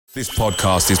This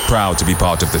podcast is proud to be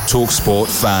part of the TalkSport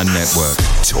Fan Network.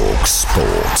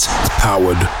 TalkSport.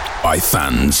 Powered by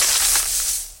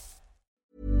fans.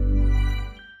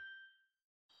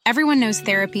 Everyone knows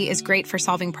therapy is great for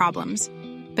solving problems.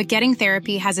 But getting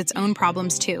therapy has its own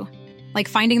problems too. Like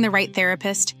finding the right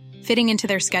therapist, fitting into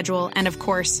their schedule, and of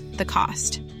course, the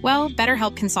cost. Well,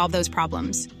 BetterHelp can solve those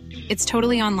problems. It's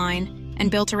totally online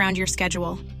and built around your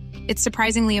schedule. It's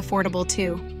surprisingly affordable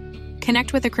too.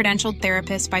 Connect with a credentialed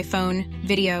therapist by phone,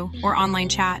 video, or online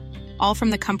chat, all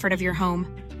from the comfort of your home.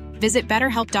 Visit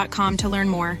BetterHelp.com to learn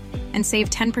more and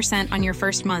save 10% on your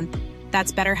first month.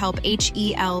 That's BetterHelp,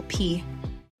 H-E-L-P.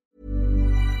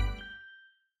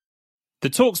 The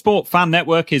TalkSport Fan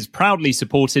Network is proudly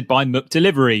supported by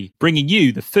McDelivery, bringing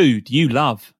you the food you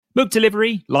love.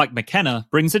 McDelivery, like McKenna,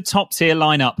 brings a top-tier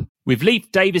lineup. With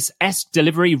Leif Davis-esque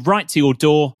delivery right to your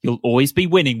door, you'll always be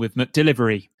winning with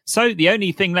McDelivery. So the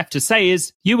only thing left to say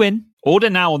is, you win. Order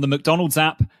now on the McDonald's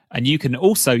app, and you can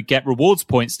also get rewards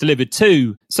points delivered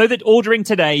too, so that ordering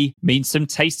today means some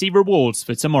tasty rewards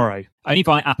for tomorrow. Only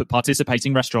via app at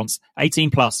participating restaurants.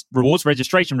 18 plus. Rewards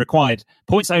registration required.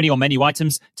 Points only on menu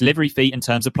items. Delivery fee and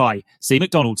terms apply. See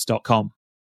mcdonalds.com.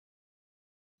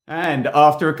 And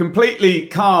after a completely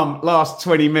calm last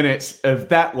 20 minutes of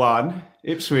that one,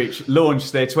 Ipswich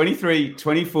launched their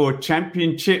 23-24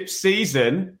 championship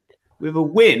season with a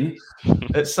win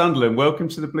at Sunderland. Welcome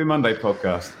to the Blue Monday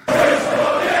podcast.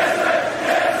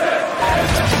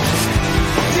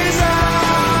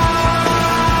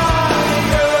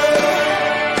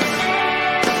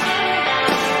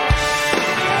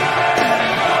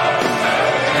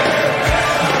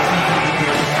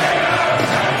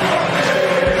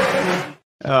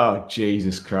 Oh,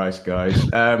 Jesus Christ, guys.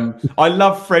 I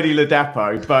love Freddie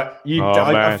Ladapo, but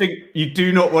I think you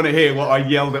do not want to hear what I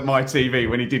yelled at my TV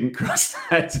when he didn't cross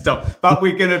that stop. But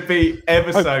we're going to be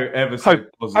ever so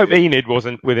positive. Hope Enid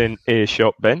wasn't within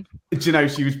earshot, Ben. Do you know,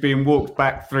 she was being walked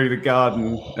back through the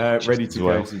garden, ready to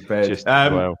go to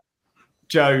bed.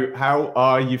 Joe, how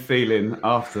are you feeling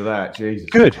after that? Jesus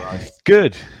Christ.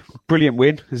 Good. Brilliant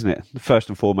win, isn't it? First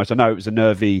and foremost, I know it was a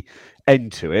nervy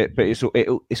end to it, but it's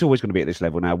always going to be at this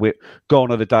level now. We're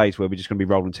gone are the days where we're just going to be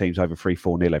rolling teams over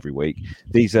 3-4-0 every week.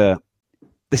 This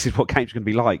is what games are going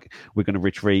to be like. We're going to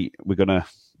retreat. We're going to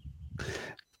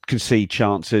concede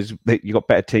chances. You've got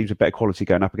better teams with better quality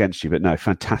going up against you, but no,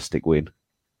 fantastic win.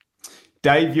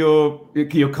 Dave, your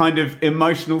kind of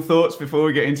emotional thoughts before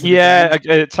we get into the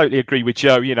game? I totally agree with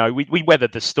Joe. You know, we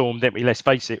weathered the storm, didn't we? Let's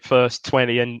face it, first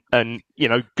 20 and you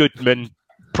know, Goodman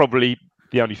probably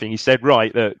the only thing he said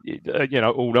right that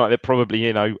all night that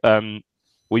probably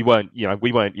we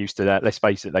weren't used to that. Let's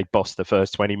face it, they bossed the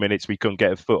first 20 minutes. We couldn't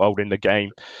get a foothold in the game.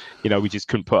 You know, we just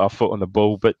couldn't put our foot on the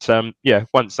ball. But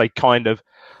once they kind of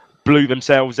blew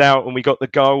themselves out and we got the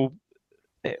goal,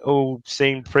 it all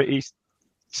seemed pretty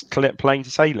plain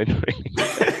sailing, really.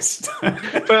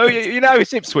 But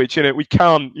it's Ipswich, we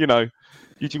can't,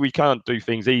 we can't do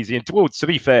things easy. And to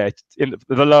be fair, in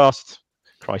the last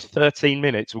 13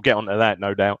 minutes, we'll get onto that,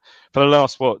 no doubt. For the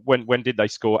last when did they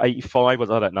score? 85?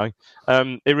 I don't know.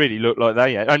 It really looked like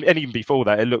they had, and even before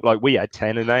that, it looked like we had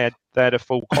 10, and they had a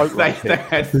full quote. they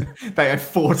had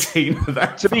 14 of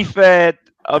that. To be fair,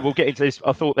 we'll get into this.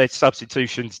 I thought their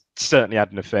substitutions certainly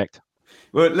had an effect.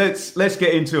 Well, let's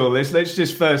get into all this. Let's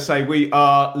just first say we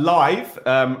are live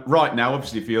right now.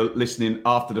 Obviously, if you're listening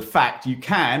after the fact, you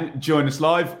can join us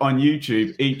live on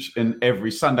YouTube each and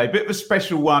every Sunday. Bit of a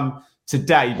special one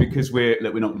today because we're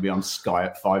not going to be on Sky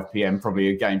at 5 p.m, probably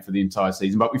a game for the entire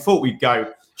season. But we thought we'd go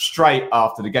straight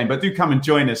after the game. But do come and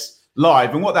join us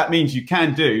live. And what that means you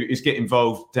can do is get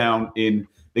involved down in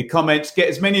the comments. Get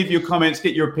as many of your comments,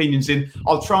 get your opinions in.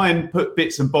 I'll try and put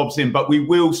bits and bobs in, but we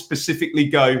will specifically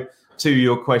go to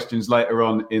your questions later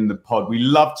on in the pod. We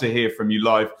love to hear from you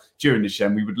live during the show,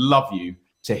 and we would love you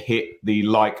to hit the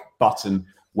like button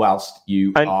whilst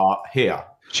you are here.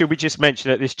 Should we just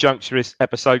mention at this juncture is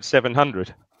episode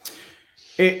 700?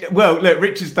 Well, look,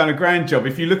 Richard's done a grand job.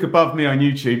 If you look above me on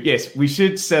YouTube, yes, we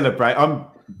should celebrate.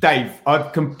 Dave,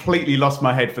 I've completely lost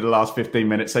my head for the last 15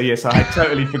 minutes. So, yes, I had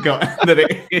totally forgotten that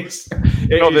it is.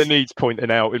 Not that needs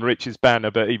pointing out in Richard's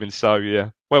banner, but even so, yeah.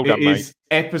 Well done, mate. It is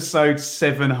episode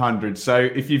 700. So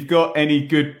if you've got any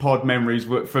good pod memories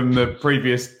from the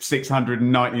previous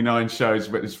 699 shows,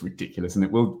 but it's ridiculous, isn't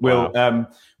it?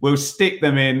 We'll stick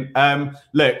them in.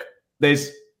 Look,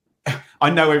 I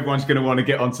know everyone's going to want to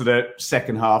get onto the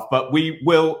second half, but we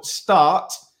will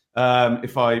start.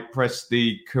 If I press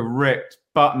the correct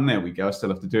button, there we go. I still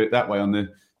have to do it that way on the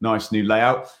nice new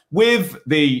layout. With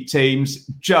the teams,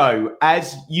 Joe,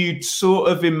 as you'd sort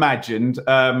of imagined,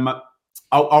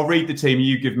 I'll read the team.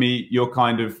 You give me your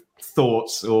kind of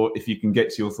thoughts, or if you can get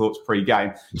to your thoughts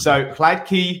pre-game. So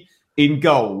Hladky in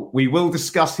goal. We will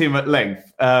discuss him at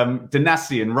length.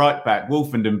 Danassian, right back.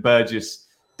 Wolfenden, Burgess,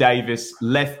 Davis,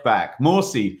 left back.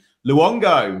 Morsey,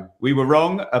 Luongo. We were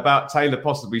wrong about Taylor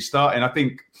possibly starting. I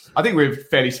think we were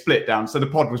fairly split down. So the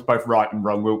pod was both right and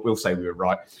wrong. We'll say we were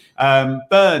right.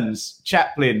 Burns,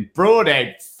 Chaplin,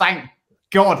 Broadhead. Thank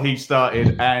God he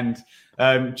started. And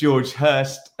George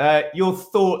Hurst. Your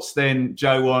thoughts then,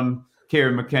 Joe, on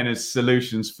Kieran McKenna's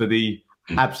solutions for the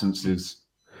absences?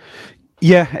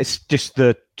 Yeah, it's just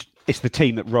the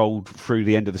team that rolled through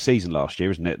the end of the season last year,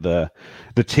 isn't it? The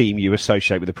team you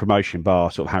associate with the promotion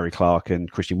bar, sort of Harry Clark and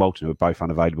Christian Walton, who are both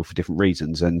unavailable for different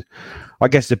reasons. And I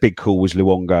guess the big call was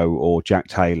Luongo or Jack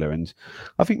Taylor. And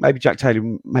I think maybe Jack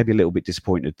Taylor maybe a little bit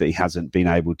disappointed that he hasn't been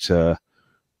able to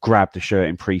grab the shirt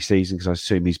in pre-season, because I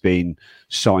assume he's been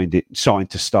signed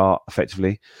to start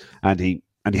effectively, and he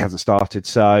hasn't started.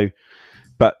 So,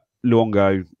 but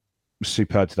Luongo was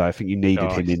superb today. I think you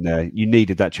needed him in there. You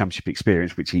needed that championship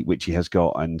experience, which he has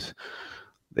got, and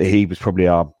he was probably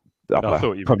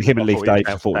probably him and Leif Davis.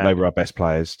 I thought they were our best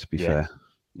players, to be fair.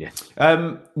 Yeah.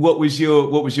 What was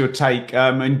your take?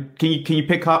 And can you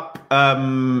pick up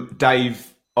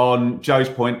Dave on Joe's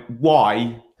point?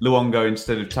 Why Luongo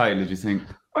instead of Taylor, do you think?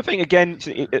 I think, again,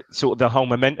 sort of the whole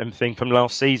momentum thing from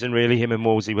last season, really. Him and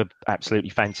Morsey were absolutely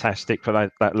fantastic for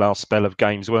that last spell of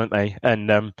games, weren't they?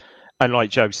 And like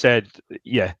Joe said,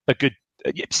 a good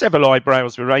several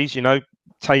eyebrows were raised.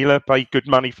 Taylor paid good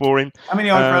money for him. How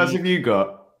many eyebrows have you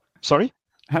got? Sorry?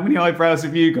 How many eyebrows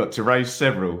have you got to raise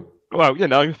several? Well,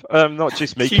 not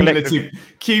just me.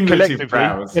 Cumulative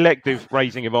brows. Collective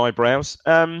raising of eyebrows.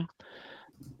 And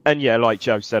like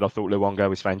Joe said, I thought Luongo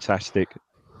was fantastic.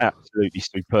 Absolutely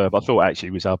superb. I thought actually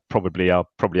was probably our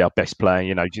best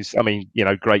player.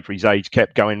 Great for his age,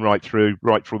 kept going right through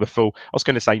the full. I was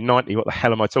going to say 90. What the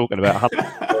hell am I talking about?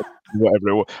 Whatever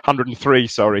it was, 103.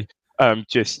 Sorry. I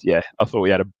thought he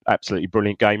had an absolutely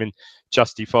brilliant game and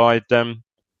justified,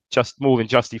 just more than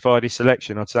justified his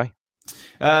selection, I'd say.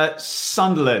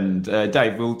 Sunderland,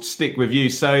 Dave, we'll stick with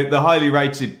you. So the highly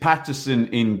rated Patterson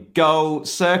in goal,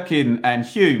 Sirkin and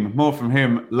Hume. More from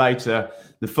him later.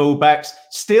 The fullbacks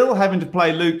still having to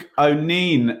play Luke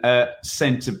O'Neill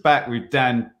centre back with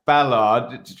Dan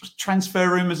Ballard. Transfer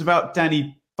rumours about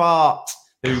Danny Bart,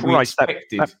 who we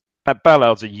expected. That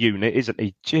Ballard's a unit, isn't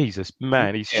he? Jesus,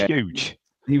 man, he's huge.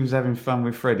 He was having fun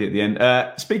with Freddie at the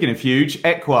end. Speaking of huge,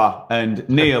 Ekwa and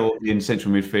Neil in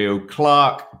central midfield,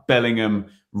 Clark, Bellingham,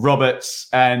 Roberts,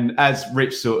 and as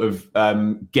Rich sort of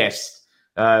guessed,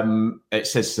 it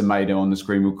says Semedo on the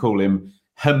screen, we'll call him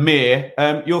Hamir.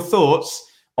 Your thoughts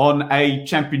on a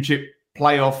championship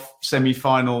playoff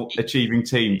semi-final achieving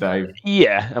team, Dave?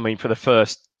 Yeah, for the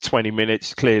first 20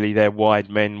 minutes, clearly their wide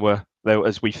men were,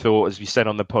 as we thought, as we said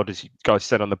on the pod, as you guys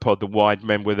said on the pod, the wide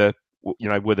men were the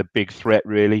big threat,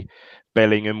 really.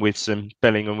 Bellingham with some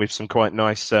quite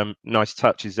nice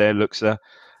touches there. Looks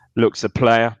a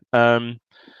player.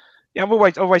 I've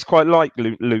always quite liked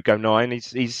Luke O'Neill.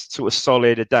 He's sort of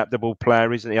solid, adaptable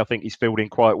player, isn't he? I think he's filled in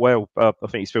quite well. I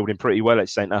think he's filled in pretty well at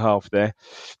centre half there.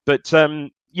 But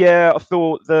I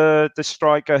thought the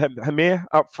striker Hamir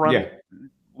up front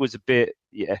was a bit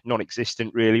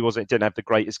non-existent, really, wasn't it? Didn't have the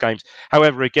greatest games.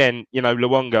 However, again,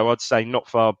 Luongo, I'd say not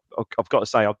far. I've got to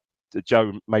say,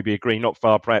 Joe maybe agree, not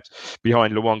far perhaps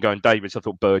behind Luongo and Davis. I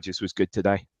thought Burgess was good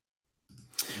today.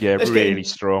 Yeah, really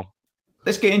strong.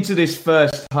 Let's get into this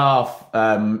first half,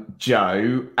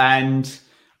 Joe. And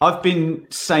I've been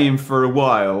saying for a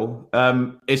while,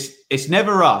 it's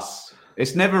never us.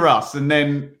 It's never us. And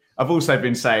then I've also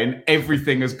been saying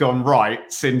everything has gone right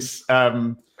since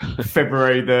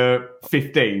February the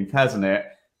 15th, hasn't it?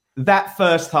 That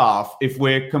first half, if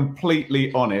we're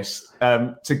completely honest,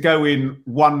 to go in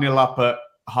 1-0 up at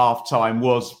half-time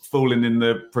was falling in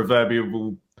the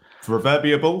proverbial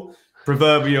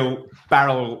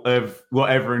barrel of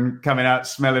whatever and coming out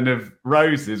smelling of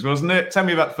roses, wasn't it? Tell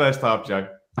me about the first half, Joe.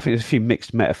 I think there's a few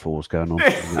mixed metaphors going on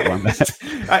in that one.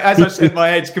 As I said, my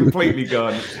head's completely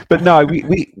gone. But no,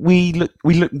 we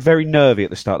looked very nervy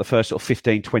at the start, the first sort of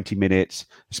 15, 20 minutes,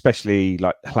 especially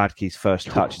like Hladky's first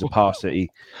touch is a pass that he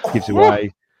gives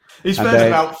away. His first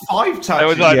about 5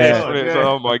 touches.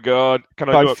 Oh my God. Can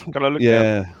I look?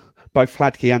 Yeah. Both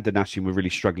Hladky and Danassian were really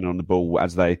struggling on the ball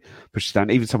as they pushed down.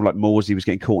 Even someone like Morsey was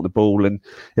getting caught on the ball, and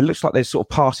it looks like there's sort of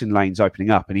passing lanes opening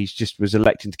up, and he's just was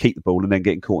electing to keep the ball and then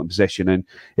getting caught in possession. And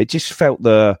it just felt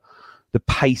the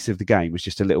pace of the game was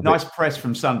just a little nice press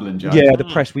from Sunderland, Joe. Yeah, the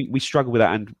press, we struggled with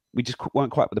that, and we just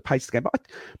weren't quite with the pace of the game.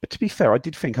 But to be fair, I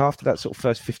did think after that sort of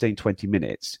first 15, 20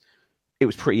 minutes, it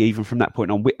was pretty even from that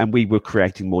point on, and we were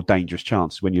creating more dangerous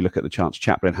chances. When you look at the chance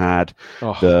Chaplin had,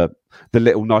 the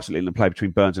nice little play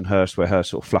between Burns and Hurst, where Hurst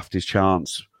sort of fluffed his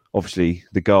chance. Obviously,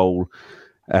 the goal.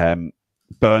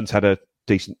 Burns had a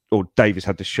decent, or Davis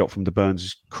had the shot from the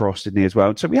Burns cross, didn't he, as well?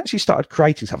 And so we actually started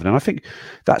creating something. And I think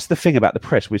that's the thing about the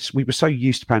press. We were so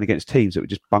used to playing against teams that were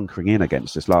just bunkering in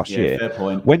against us last year. Fair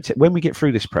point. When we get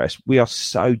through this press, we are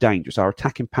so dangerous. Our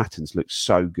attacking patterns look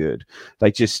so good.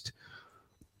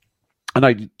 I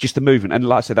know, just the movement. And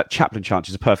like I said, that Chaplin chance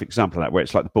is a perfect example of that, where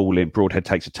it's like the ball in, Broadhead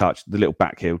takes a touch, the little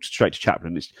back heel straight to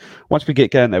Chaplin. Once we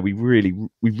get going there, we really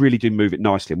do move it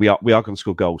nicely. We are going to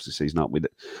score goals this season, aren't we?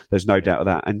 There's no doubt of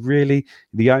that. And really,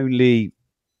 the only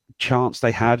chance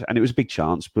they had, and it was a big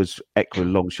chance, was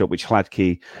Eckler long shot, which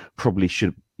Hladky probably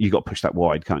should. You got to push that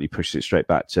wide, can't you? Pushes it straight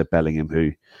back to Bellingham,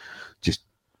 who just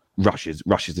rushes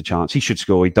the chance. He should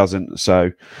score, he doesn't. So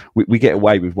we get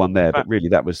away with one there, but really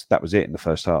that was it in the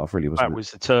first half, really, wasn't it? That was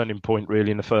the turning point,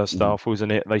 really, in the first half,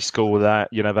 wasn't it? They scored that,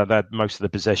 they had most of the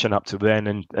possession up to then,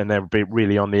 and they were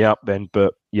really on the up then.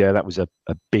 But yeah, that was a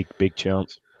big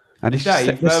chance. And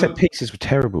the set pieces were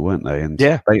terrible, weren't they? And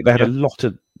they had a lot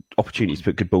of opportunities to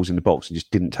put good balls in the box and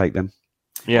just didn't take them.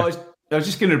 Yeah. Well, I was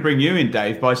just going to bring you in,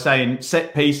 Dave, by saying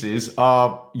set pieces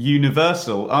are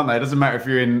universal, aren't they? It doesn't matter if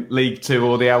you're in League Two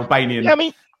or the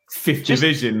Albanian fifth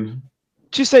division.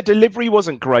 Just their delivery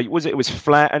wasn't great, was it? It was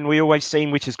flat, and we always seem,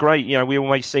 which is great. We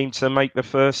always seem to make the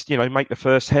first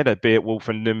header, be it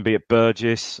Wolfenden, be it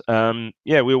Burgess. We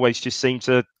always just seem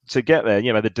to get there.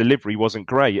 The delivery wasn't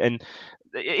great, and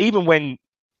even when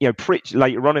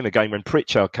later on in the game when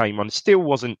Pritchard came on, it still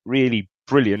wasn't really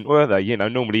brilliant, were they?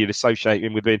 Normally you'd associate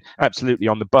him with being absolutely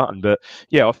on the button, but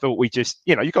I thought we just,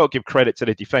 you got to give credit to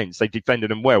the defence. They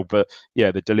defended them well, but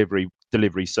the delivery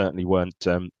certainly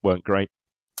weren't great.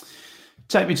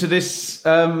 Take me to this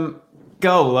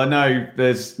goal. I know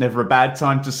there's never a bad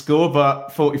time to score,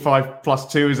 but 45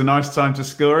 plus 2 is a nice time to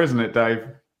score, isn't it, Dave?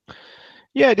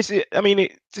 Yeah, does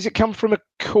it come from a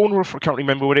corner? I can't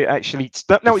remember what it actually.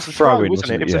 No, it's a throw,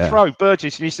 wasn't it? It was a throw.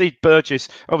 Burgess, and you see Burgess,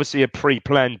 obviously a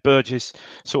pre-planned. Burgess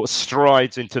sort of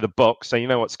strides into the box, so you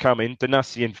know what's coming.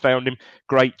 Donassian found him.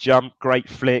 Great jump, great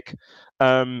flick.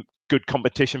 Good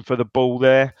competition for the ball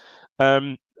there.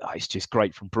 It's just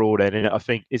great from Broadhead, and I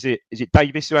think is it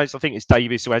Davis who has? I think it's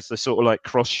Davis who has the sort of like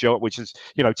cross shot, which is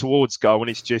towards goal,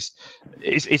 and it's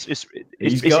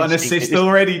got an assist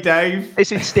already, Dave.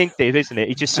 It's instinctive, isn't it?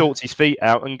 He just sorts his feet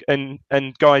out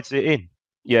and guides it in.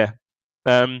 Yeah,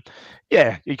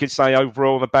 you could say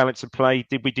overall the balance of play.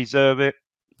 Did we deserve it?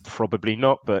 Probably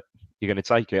not, but you're going to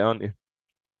take it, aren't you?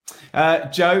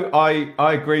 Joe,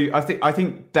 I agree. I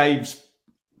think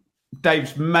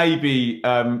Dave's maybe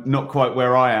not quite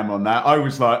where I am on that. I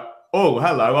was like, oh,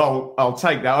 hello, I'll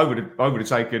take that. I would have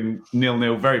taken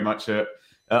 0-0 very much at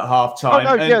half time.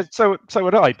 Oh no, so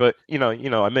would I. But you know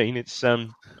what I mean. It's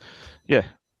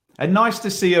And nice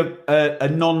to see a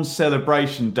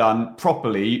non-celebration done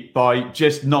properly by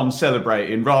just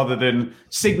non-celebrating rather than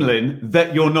signalling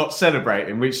that you're not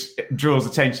celebrating, which draws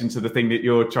attention to the thing that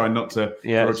you're trying not to.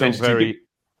 Yeah, it's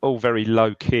all very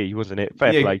low key, wasn't it?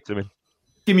 Fair play to me.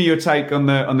 Give me your take on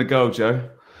the goal, Joe.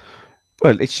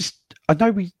 Well, it's just, I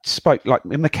know we spoke, like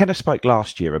McKenna spoke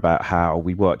last year about how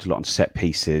we worked a lot on set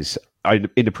pieces in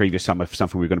the previous summer for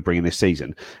something we were going to bring in this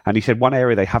season. And he said one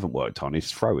area they haven't worked on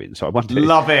is throw-in. So I wondered.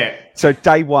 Love it. So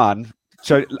day one.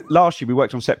 So last year we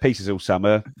worked on set pieces all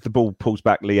summer. The ball pulls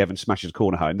back, Lee Evans smashes a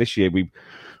corner home. This year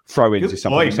throw-ins is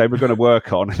something we say we're going to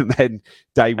work on. And then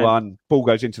day one, ball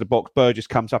goes into the box. Burgess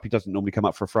comes up. He doesn't normally come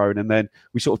up for a throw-in. And then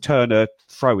we sort of turn a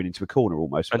throw-in into a corner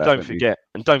almost. And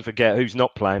don't forget who's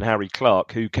not playing, Harry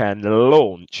Clark, who can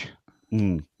launch.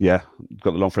 Yeah,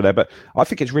 got the long for there. But I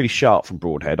think it's really sharp from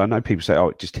Broadhead. I know people say,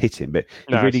 it just hit him. But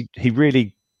he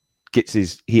really gets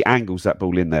he angles that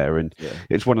ball in there. And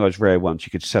it's one of those rare ones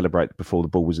you could celebrate before the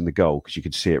ball was in the goal because you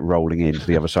could see it rolling in to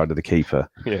the other side of the keeper.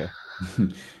 Yeah.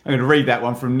 I'm going to read that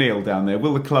one from Neil down there.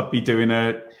 Will the club be doing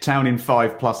a town in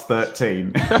 5 plus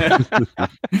 13?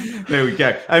 There we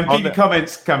go. Keep your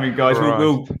comments coming, guys.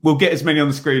 Right. We'll get as many on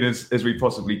the screen as we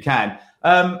possibly can.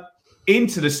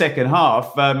 Into the second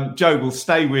half, Joe, will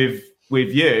stay with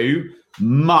you.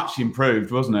 Much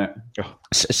improved, wasn't it?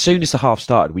 As soon as the half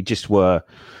started, we just were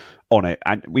on it,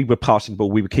 and we were passing the ball,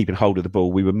 we were keeping hold of the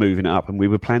ball, we were moving it up, and we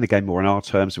were playing the game more on our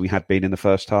terms than we had been in the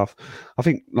first half. I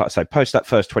think, like I say, post that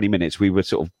first 20 minutes, we were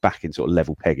sort of back in sort of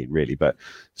level pegging, really. But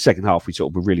second half, we sort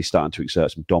of were really starting to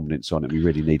exert some dominance on it. We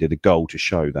really needed a goal to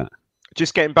show that.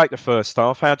 Just getting back to first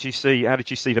half, how did you see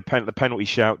the penalty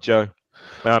shout, Joe?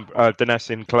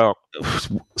 Denassin Clark.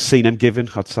 Seen him given,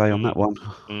 I'd say, on that one.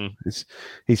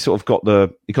 He sort of got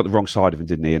the wrong side of him,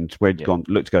 didn't he? And where he'd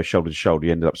looked to go shoulder to shoulder,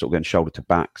 he ended up sort of going shoulder to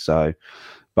back. So,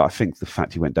 but I think the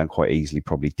fact he went down quite easily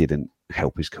probably didn't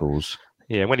help his cause.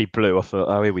 Yeah, when he blew, I thought,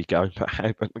 oh, here we go.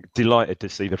 Delighted to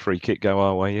see the free kick go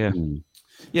our way. Yeah.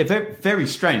 Yeah, very, very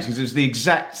strange, because it was the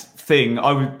exact thing.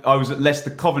 I was at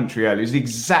Leicester Coventry earlier. It was the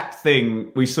exact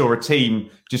thing. We saw a team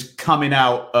just coming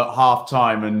out at half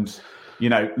time and,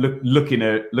 looking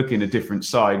a different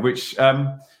side, which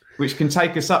can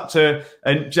take us up to.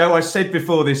 And Joe, I said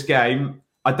before this game,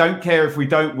 I don't care if we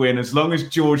don't win, as long as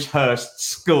George Hurst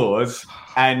scores,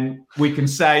 and we can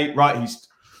say, right, he's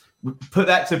put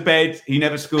that to bed. He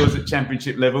never scores at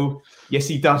Championship level. Yes,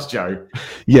 he does, Joe.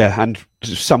 Yeah, and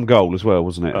some goal as well,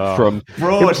 wasn't it? From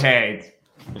Broadhead.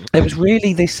 It was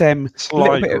really this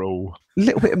slide rule.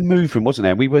 Little bit of movement, wasn't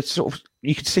there? We were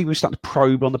you could see we were starting to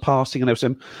probe on the passing, and there were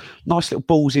some nice little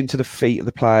balls into the feet of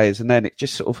the players, and then it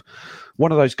just sort of,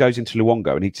 one of those goes into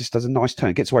Luongo, and he just does a nice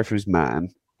turn, gets away from his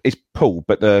man. It's pulled,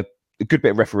 but a good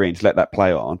bit of refereeing to let that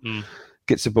play on.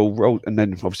 Gets the ball rolled, and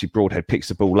then obviously Broadhead picks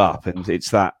the ball up, and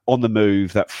it's that on the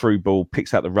move, that through ball,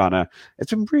 picks out the runner.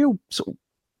 It's a real sort of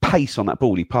pace on that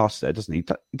ball he passed there, doesn't he?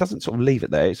 He doesn't sort of leave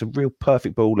it there. It's a real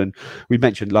perfect ball. And we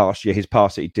mentioned last year his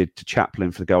pass that he did to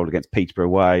Chaplin for the goal against Peterborough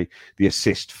away, the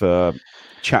assist for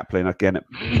Chaplin again at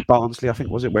Barnsley, I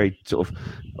think, was it, where he sort of,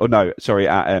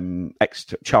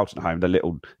 at Charlton home, the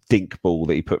little dink ball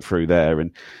that he put through there.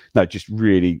 And no, just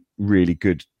really, really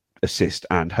good assist.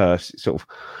 And Hurst sort of,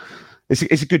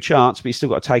 it's a good chance, but he's still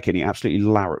got to take it. And he absolutely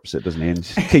larrups it, doesn't he? And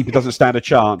keeper doesn't stand a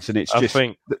chance. And it's just,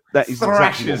 that is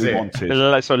exactly what we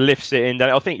wanted. Sort of lifts it in.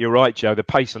 I think you're right, Joe. The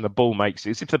pace on the ball makes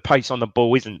it. If the pace on the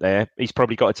ball isn't there, he's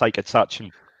probably got to take a touch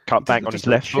and cut back on his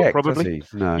left foot, probably.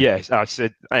 No. Yes, I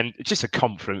said, and just a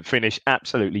confident finish.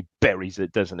 Absolutely buries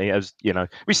it, doesn't he? As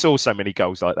we saw so many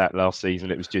goals like that last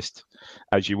season. It was just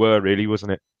as you were, really,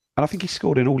 wasn't it? And I think he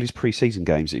scored in all his pre-season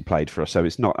games that he played for us. So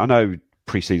it's not. I know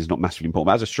pre-season is not massively important,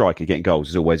 but as a striker, getting goals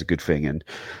is always a good thing. And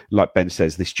like Ben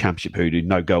says, this Championship hoodoo,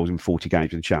 no goals in 40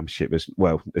 games in the Championship is,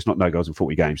 well, it's not no goals in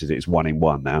 40 games, is it? It's 1 in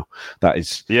 1 now. That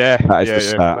is the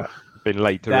stat. Been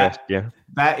laid to rest,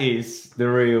 That is the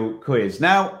real quiz.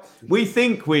 Now, we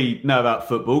think we know about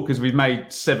football because we've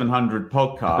made 700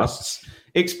 podcasts.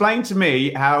 Explain to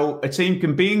me how a team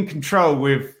can be in control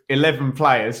with 11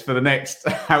 players for the next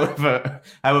however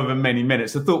many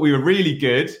minutes. I thought we were really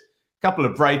good. Couple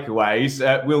of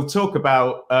breakaways. We'll talk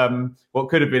about what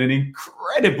could have been an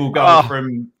incredible goal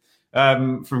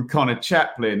from Connor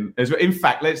Chaplin as well. In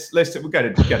fact, we'll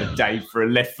go to Dave for a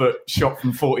left foot shot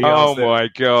from 40 yards. Oh my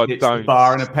God! Hits the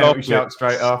bar and a penalty shout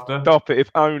straight after. Stop it! If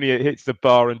only it hits the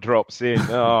bar and drops in.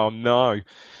 Oh no!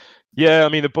 Yeah, I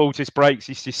mean the ball just breaks.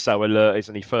 He's just so alert,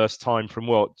 isn't he? First time from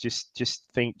what? Just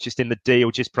in the D,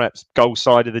 or just perhaps goal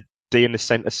side of the D in the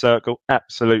centre circle.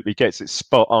 Absolutely gets it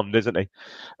spot on, doesn't he?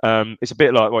 It's a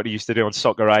bit like what he used to do on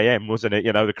Soccer AM, wasn't it?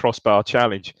 The crossbar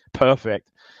challenge.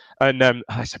 Perfect. And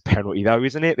it's a penalty, though,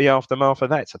 isn't it? The aftermath of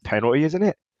that, it's a penalty, isn't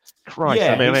it? Christ,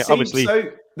 yeah, I mean, obviously.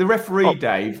 So the referee,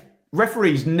 Dave,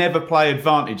 referees never play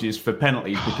advantages for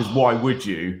penalties because why would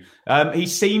you? He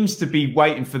seems to be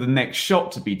waiting for the next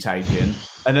shot to be taken,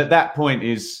 and at that point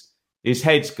his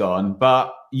head's gone.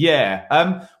 But yeah,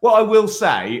 what I will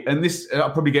say, and this I'll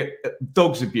probably get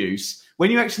dog's abuse,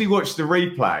 when you actually watch the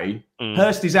replay,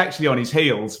 Hurst is actually on his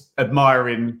heels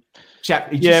admiring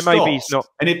He just maybe stops. He's not.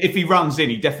 And if he runs in,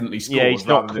 he definitely scores. Yeah, he's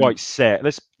not quite set.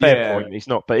 That's a fair point. He's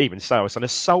not. But even so, it's an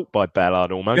assault by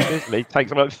Ballard almost, isn't he? He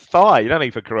takes him like thigh, don't he?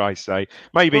 For Christ's sake,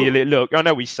 maybe a little. Look, I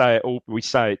know we say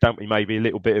it, don't we? Maybe a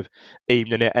little bit of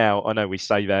evening it out. I know we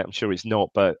say that. I'm sure it's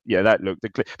not, but yeah, that looked.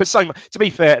 But to be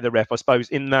fair to the ref, I suppose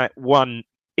in that one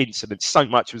incident, so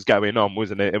much was going on,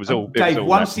 wasn't it? It was all. Dave,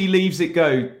 once he leaves it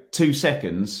go 2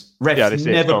 seconds, refs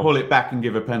never pull it back and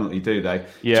give a penalty, do they?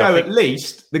 Yeah, Joe, at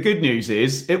least the good news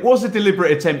is it was a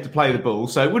deliberate attempt to play the ball,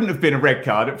 so it wouldn't have been a red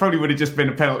card. It probably would have just been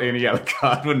a penalty and a yellow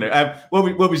card, wouldn't it?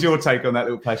 What was your take on that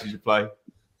little passage of play?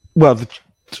 Well,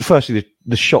 firstly,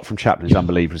 the shot from Chaplin is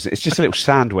unbelievable. It's just a little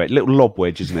sand wedge, little lob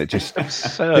wedge, isn't it? Just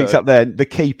thinks up there. The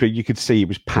keeper, you could see he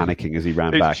was panicking as he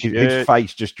ran back. His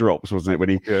face just drops, wasn't it, when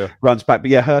he runs back? But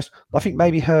yeah, Hurst, I think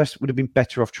maybe Hurst would have been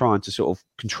better off trying to sort of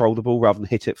control the ball rather than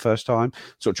hit it first time,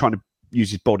 sort of trying to use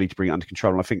his body to bring it under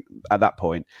control. And I think at that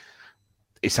point,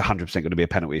 it's 100% going to be a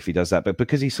penalty if he does that. But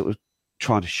because he's sort of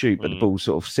trying to shoot, but the ball's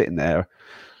sort of sitting there,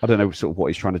 I don't know sort of what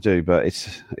he's trying to do, but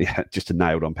it's just a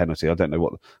nailed-on penalty. I don't know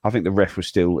what. I think the ref was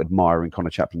still admiring Connor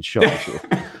Chaplin's shot.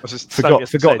 Forgot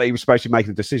that he was supposed to be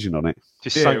making a decision on it.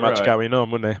 Just so much going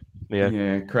on, wasn't there?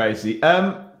 Yeah, crazy.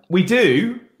 We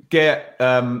do get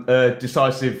a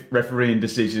decisive refereeing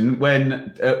decision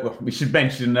when we should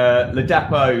mention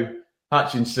Ladapo,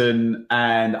 Hutchinson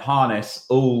and Harness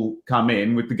all come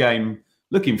in with the game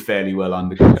looking fairly well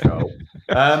under control.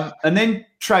 And then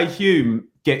Trey Hume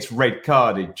gets red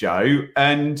carded, Joe.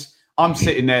 And I'm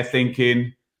sitting there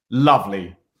thinking,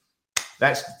 lovely.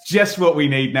 That's just what we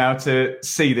need now to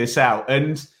see this out.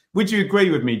 And would you agree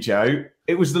with me, Joe?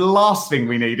 It was the last thing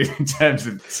we needed in terms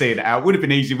of seeing it out. Would have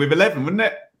been easy with 11, wouldn't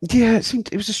it? Yeah,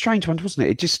 it was a strange one, wasn't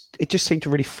it? It just seemed to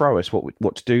really throw us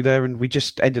what to do there, and we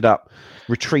just ended up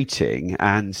retreating.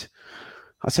 And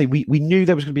I say we knew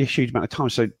there was going to be a huge amount of time,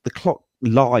 so the clock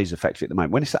lies effectively at the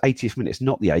moment. When it's the 80th minute, it's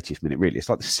not the 80th minute really. It's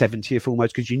like the 70th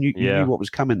almost, because you knew what was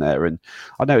coming there. And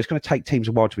I know it's going to take teams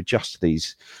a while to adjust to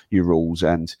these new rules,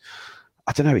 and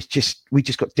I don't know. We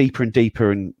just got deeper and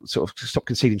deeper and sort of stopped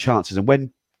conceding chances. And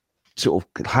when sort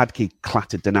of Hadke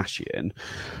clattered Donatian,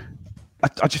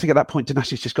 I just think at that point,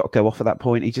 Donatian's just got to go off at that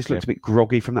point. He just looked a bit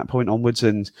groggy from that point onwards,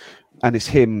 and it's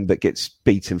him that gets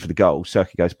beaten for the goal.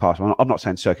 Serkis goes past him. I'm not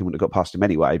saying Serkis wouldn't have got past him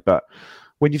anyway, but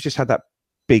when you've just had that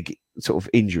big sort of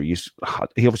injury,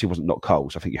 he obviously wasn't knocked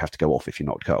cold, so I think you have to go off if you're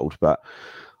not cold. But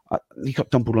you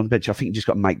got Dumble on the bench. I think you just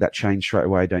got to make that change straight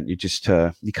away, don't you? Just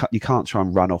you can't try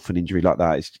and run off an injury like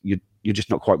that. You're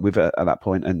just not quite with it at that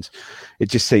point, and it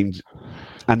just seemed.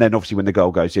 And then obviously when the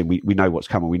goal goes in, we know what's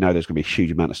coming. We know there's going to be a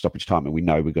huge amount of stoppage time, and we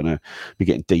know we're going to be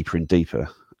getting deeper and deeper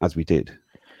as we did.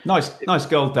 Nice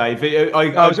goal, Dave.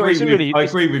 I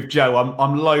agree with Joe.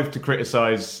 I'm loath to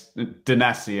criticise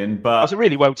Donatian, but it was a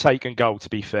really well taken goal. To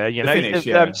be fair,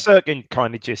 Serkin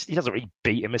kind of he doesn't really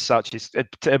beat him as such. It's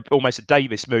almost a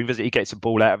Davis move, as he gets a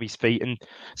ball out of his feet and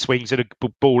swings at a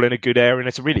ball in a good area, and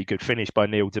it's a really good finish by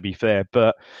Neil. To be fair,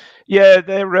 but yeah,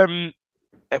 they're.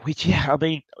 I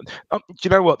mean, do you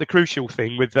know what the crucial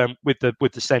thing with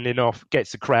the sending off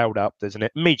gets the crowd up, doesn't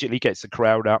it? Immediately gets the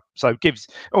crowd up, so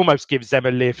almost gives them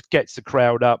a lift, gets the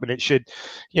crowd up, and it should,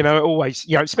 always,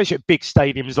 especially at big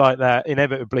stadiums like that,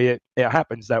 inevitably it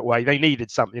happens that way. They needed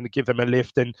something to give them a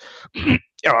lift, and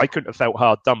I couldn't have felt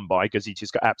hard done by, because he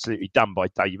just got absolutely done by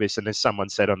Davis, and as someone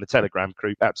said on the Telegram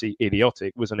group, absolutely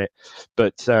idiotic, wasn't it?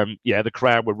 But the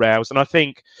crowd were roused, and I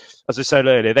think, as I said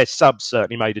earlier, their subs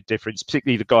certainly made a difference,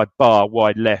 particularly the guy Barr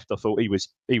wide left. I thought he was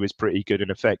pretty good and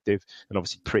effective, and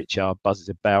obviously Pritchard buzzes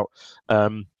about.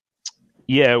 But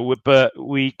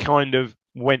we kind of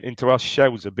went into our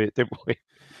shells a bit, didn't we?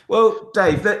 Well,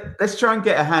 Dave, let's try and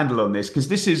get a handle on this, because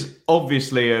this is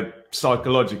obviously a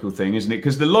psychological thing, isn't it?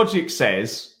 Because the logic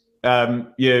says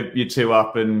you're two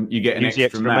up and you get an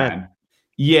extra man.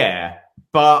 Yeah,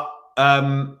 but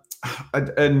and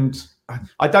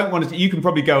I don't want to. You can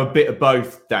probably go a bit of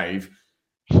both, Dave.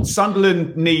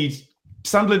 Sunderland need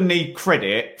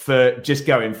credit for just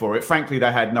going for it. Frankly,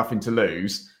 they had nothing to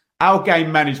lose. Our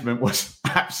game management was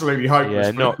absolutely hopeless.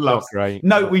 Yeah, not great.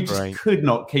 No, we just could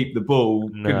not keep the ball,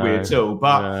 could we at all?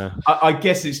 But I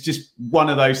guess it's just one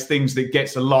of those things that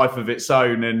gets a life of its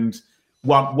own, and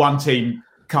one team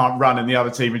can't run and the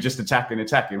other team are just attacking,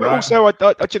 right? Also,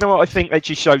 do you know what? I think that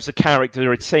just shows the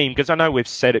character of a team, because I know we've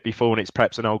said it before and it's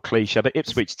perhaps an old cliche, but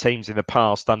Ipswich teams in the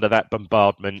past under that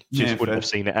bombardment just wouldn't have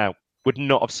seen it out, would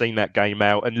not have seen that game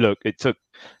out. And look, it took,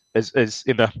 as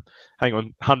in the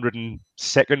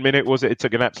 102nd minute, was it? It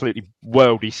took an absolutely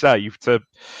worldy save to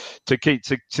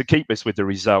keep us with the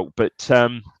result. But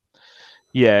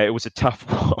it was a tough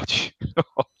watch.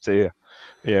 Oh dear.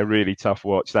 Yeah, really tough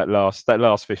watch. That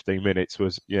last 15 minutes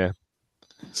was, yeah.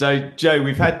 So, Joe,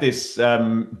 we've had this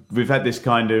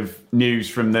kind of news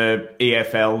from the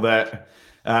EFL that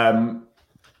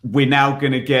we're now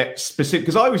going to get specific.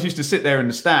 Because I always used to sit there in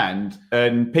the stand,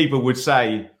 and people would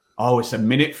say, "Oh, it's a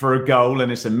minute for a goal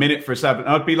and it's a minute for a sub," and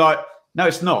I'd be like, "No,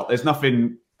 it's not. There's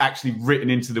nothing actually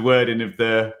written into the wording of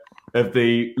the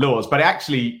laws, but it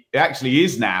actually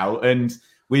is now." And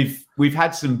We've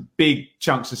had some big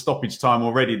chunks of stoppage time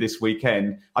already this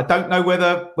weekend. I don't know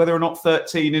whether or not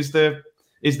 13 is the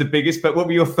biggest, but what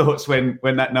were your thoughts when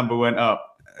that number went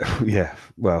up? Yeah,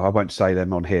 well, I won't say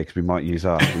them on here because we might use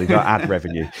our ad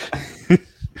revenue.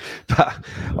 But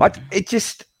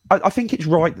I think it's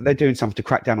right that they're doing something to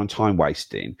crack down on time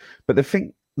wasting. But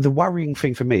the worrying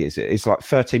thing for me is it's like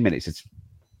 13 minutes.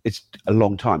 It's a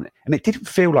long time, and it didn't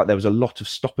feel like there was a lot of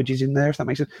stoppages in there. If that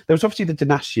makes sense, there was obviously the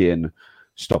Donatian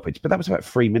stoppage, but that was about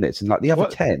 3 minutes, and like the other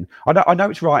 10, I know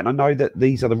it's right, and I know that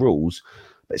these are the rules,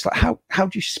 but it's like how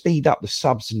do you speed up the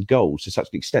subs and goals to such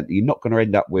an extent that you're not going to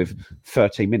end up with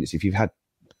 13 minutes if you've had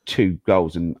 2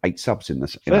 goals and 8 subs in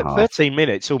this? 13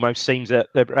 minutes almost seems that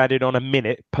they've added on a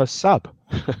minute per sub.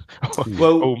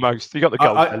 Well, almost. You got the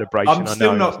goal celebration.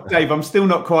 I'm still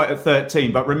not quite at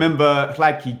 13, but remember,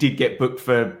 Flagship did get booked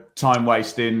for time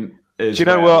wasting. Do you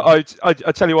know what? I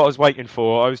tell you what I was waiting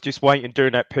for. I was just waiting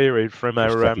during that period from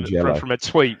a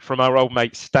tweet from our old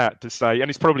mate Stat to say, and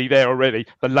it's probably there already,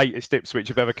 the latest Ipswich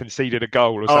have ever conceded a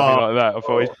goal or something like that. I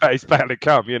thought it's bound to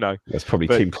come, you know. That's probably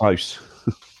Team Close.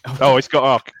 It's got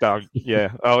arc down.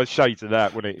 Yeah. It's shades of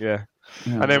that, wouldn't it? Yeah.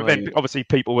 And then obviously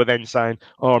people were then saying,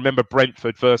 I remember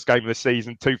Brentford first game of the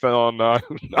season, 2000. No.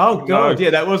 Oh God, yeah,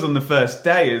 that was on the first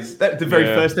day. The very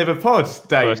first ever pod,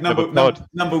 Dave. Number one.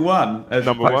 Number one,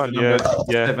 yeah.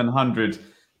 700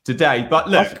 today. But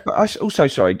look, I also,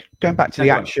 sorry, going back to the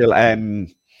actual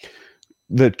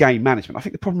the game management. I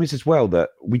think the problem is as well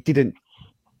that we didn't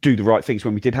do the right things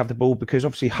when we did have the ball, because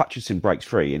obviously Hutchinson breaks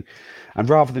free and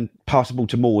rather than pass the ball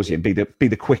to Morsey and be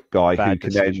the quick guy who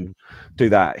can then do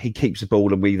that, he keeps the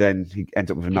ball and he ends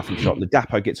up with a nothing shot.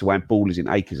 Ladapo gets away and ball is in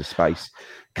acres of space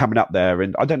coming up there,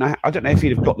 and I don't know if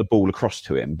he'd have got the ball across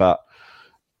to him, but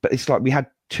it's like we had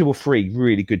 2 or 3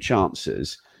 really good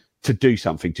chances to do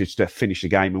something to finish the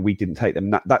game, and we didn't take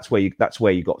them. That's where you got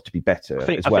to be better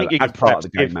as part of the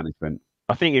game management.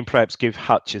 I think you can perhaps give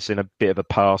Hutchison a bit of a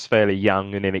pass, fairly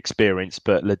young and inexperienced,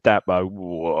 but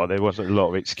Ladapo, there wasn't a lot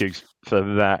of excuse for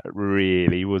that,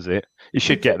 really, was it? He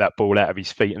should get that ball out of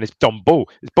his feet, and it's Don Ball.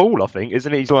 It's Ball, I think,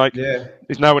 isn't it? He's like,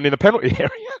 there's no one in the penalty area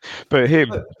but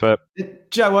him. But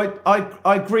Joe,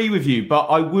 I agree with you, but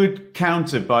I would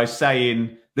counter by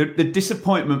saying the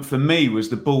disappointment for me was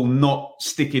the ball not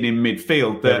sticking in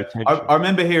midfield. I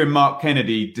remember hearing Mark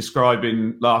Kennedy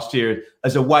describing last year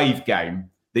as a wave game,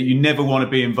 that you never want to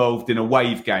be involved in a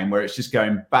wave game where it's just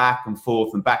going back and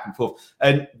forth and back and forth.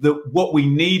 And what we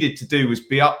needed to do was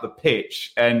be up the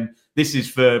pitch. And this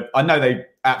is I know they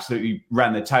absolutely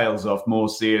ran their tails off,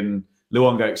 Morsey and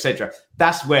Luongo, etc.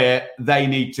 That's where they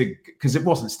need to, because it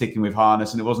wasn't sticking with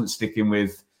Harness and it wasn't sticking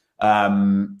with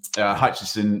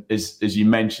Hutchison, as you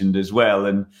mentioned as well.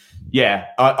 And yeah,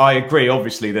 I agree.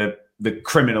 Obviously, the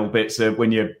criminal bits are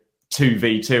when you're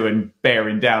 2v2 and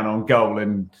bearing down on goal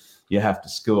and you have to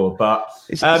score. But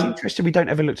it's interesting. We don't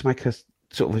ever look to make a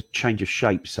sort of a change of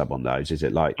shape sub on those. Is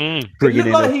it like it looked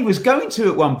like he was going to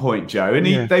at one point, Joe, and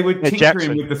they were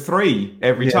tinkering with the 3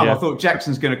 every time. I thought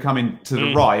Jackson's going to come in to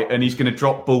the right and he's going to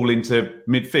drop ball into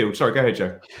midfield. Sorry, go ahead,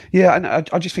 Joe. Yeah, and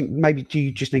I just think maybe do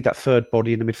you just need that third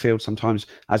body in the midfield sometimes,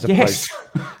 as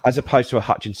opposed to a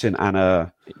Hutchinson and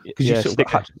a, because you sort of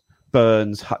got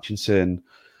Burns, Hutchinson,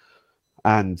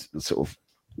 and sort of,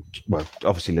 well,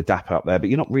 obviously Ladapo up there, but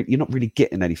you're not really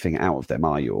getting anything out of them,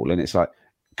 are you all? And it's like,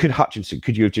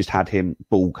 could you have just had him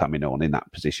ball coming on in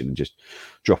that position and just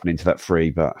dropping into that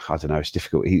 3? But I don't know, it's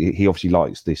difficult. He obviously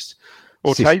likes this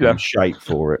system shape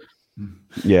for it.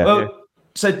 Yeah. Well,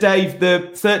 so Dave, the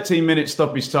 13-minute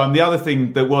stoppage time, the other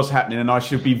thing that was happening, and I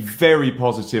should be very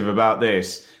positive about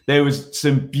this, there was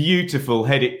some beautiful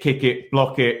head it, kick it,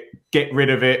 block it, get rid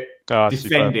of it,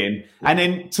 defending. And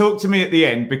then talk to me at the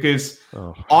end, because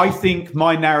I think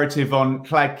my narrative on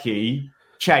Cladkey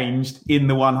changed in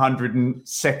the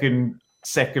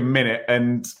 102nd minute,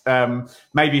 and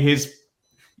maybe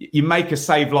you make a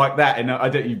save like that, and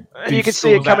you can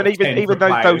see it coming. Even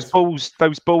those balls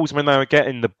when they were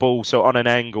getting the ball so on an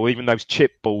angle, even those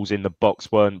chip balls in the box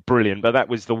weren't brilliant, but that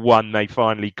was the one they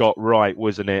finally got right,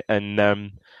 wasn't it?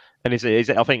 And is it?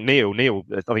 I think Neil. I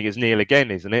think it's Neil again,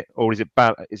 isn't it? Or is it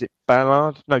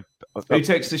Ballard? No. Who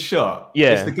takes the shot?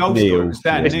 Yeah, it's the goal scorer.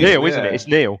 It's Neil, isn't it? It's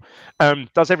Neil.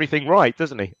 Does everything right,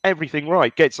 doesn't he? Everything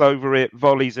right. Gets over it,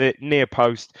 volleys it near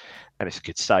post, and it's a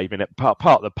good save. And part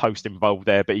of the post involved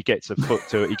there, but he gets a foot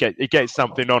to it. He gets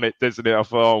something on it, doesn't it? I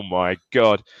thought, oh my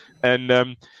God. And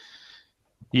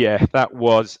that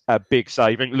was a big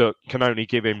save. And look, can only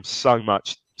give him so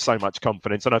much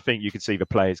confidence, and I think you could see the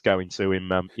players going to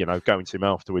him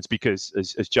afterwards, because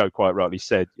as Joe quite rightly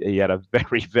said, he had a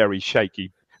very, very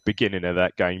shaky beginning of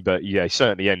that game, but he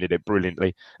certainly ended it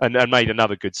brilliantly and made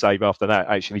another good save after that.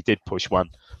 Actually did push one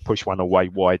away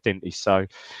wide, didn't he? So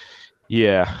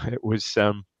it was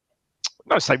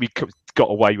not say we got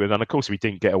away with, and of course we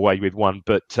didn't get away with one,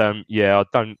 but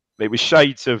it was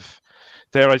shades of,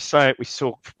 dare I say it, we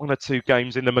saw 1 or 2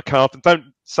 games in the MacArthur. Don't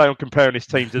say I'm comparing this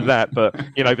team to that, but,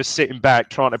 the sitting back,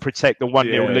 trying to protect the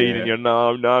 1-0 lead, and you're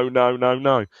no.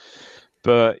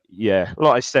 But,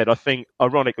 like I said, I think,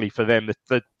 ironically for them,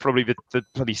 probably the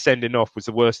sending off was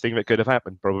the worst thing that could have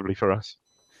happened, probably for us.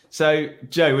 So,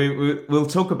 Joe, we'll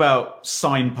talk about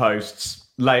signposts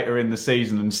later in the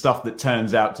season and stuff that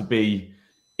turns out to be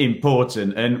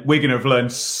important, and we're going to have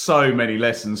learned so many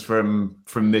lessons from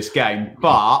this game.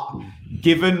 But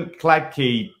given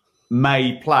Cladkey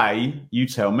may play, you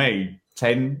tell me,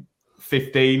 10,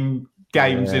 15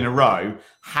 games in a row,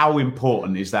 how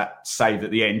important is that save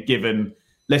at the end, given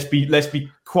let's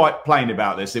be quite plain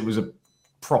about this. It was a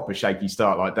proper shaky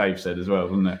start, like Dave said as well,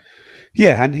 wasn't it?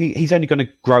 Yeah, and he's only going to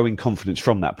grow in confidence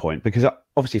from that point, because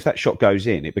obviously if that shot goes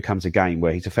in, it becomes a game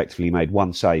where he's effectively made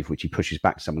one save, which he pushes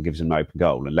back someone, gives him an open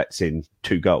goal and lets in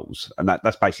 2 goals. And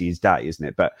that's basically his day, isn't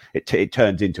it? But it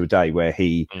turns into a day where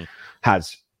he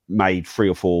has made 3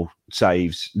 or 4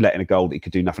 saves, let in a goal that he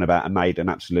could do nothing about, and made an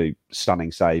absolute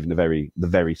stunning save in the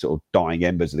very sort of dying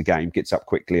embers of the game, gets up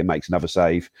quickly and makes another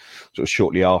save sort of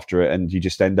shortly after it. And you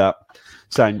just end up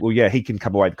saying, well, yeah, he can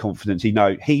come away with confidence. He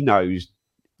knows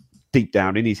deep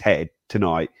down in his head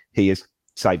tonight, he has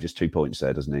saved us 2 points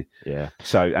there, doesn't he? Yeah.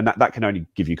 So, and that can only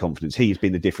give you confidence. He has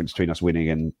been the difference between us winning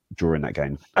and drawing that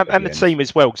game. And the team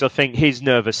as well, because I think his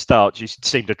nervous start just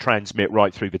seemed to transmit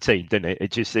right through the team, didn't it?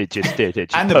 It just did. It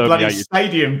just and the bloody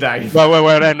stadium, Dave.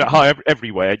 Well, and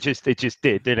everywhere. It just did,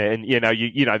 didn't it? And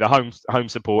you know the home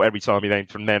support every time he then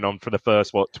from then on for the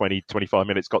first 20, 25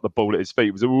 minutes got the ball at his feet,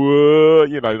 it was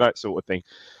that sort of thing.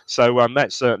 So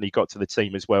that certainly got to the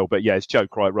team as well. But yeah, as Joe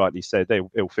quite rightly said,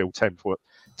 he'll feel 10 foot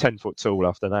tall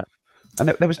after that. And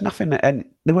there was nothing, and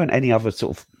there weren't any other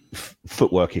sort of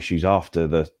footwork issues after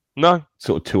the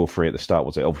sort of 2 or 3 at the start,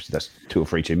 was it? Obviously, that's 2 or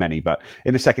 3 too many. But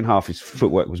in the second half, his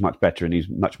footwork was much better and he's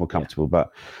much more comfortable. Yeah.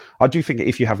 But I do think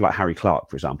if you have like Harry Clark,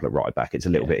 for example, at right back, it's a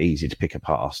little bit easier to pick a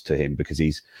pass to him because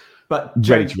he's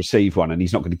ready to receive one and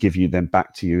he's not going to give you them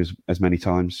back to you as many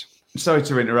times. Sorry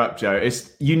to interrupt, Joe.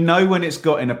 It's when it's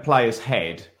got in a player's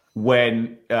head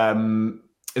when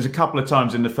there's a couple of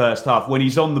times in the first half when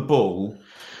he's on the ball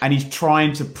and he's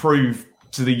trying to prove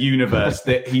to the universe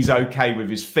that he's okay with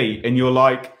his feet, and you're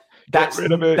like, that's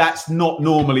not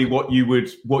normally what you would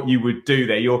do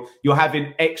there. You're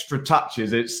having extra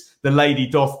touches. It's the lady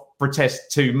doth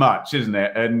protest too much, isn't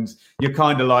it? And you're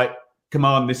kind of like, come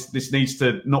on, this needs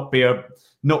to not be a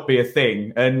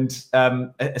thing, and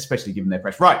especially given their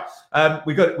press. Right,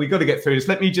 we got to get through this.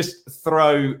 Let me just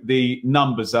throw the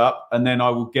numbers up, and then I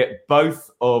will get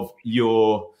both of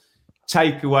your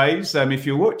takeaways. If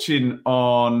you're watching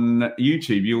on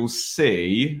YouTube, you'll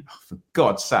see, for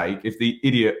God's sake, if the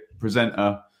idiot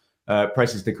presenter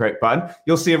presses the correct button,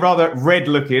 you'll see a rather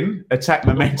red-looking attack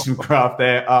momentum graph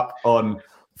there up on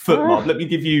FootMob. Let me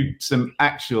give you some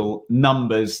actual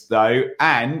numbers, though,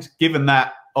 and given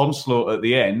that onslaught at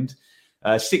the end,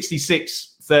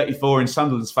 66-34 in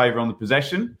Sunderland's favour on the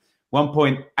possession,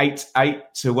 1.88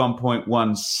 to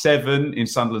 1.17 in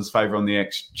Sunderland's favour on the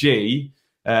XG,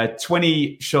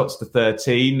 20 shots to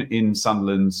 13 in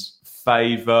Sunderland's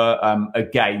favour.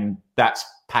 Again, that's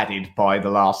padded by the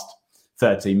last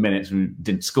 13 minutes. We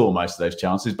didn't score most of those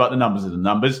chances, but the numbers are the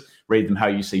numbers. Read them how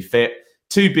you see fit.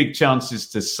 2 big chances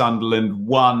to Sunderland,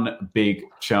 1 big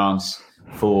chance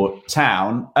for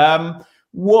Town.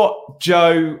 What,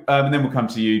 Joe, and then we'll come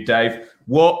to you, Dave,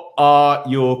 what are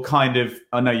your kind of,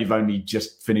 I know you've only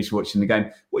just finished watching the game,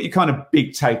 what are your kind of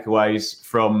big takeaways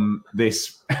from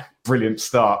this brilliant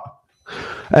start?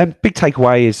 Big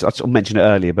takeaway is, I sort of mentioned it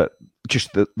earlier, but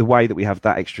just the way that we have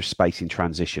that extra space in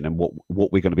transition and what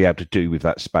we're going to be able to do with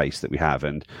that space that we have.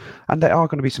 And there are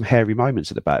going to be some hairy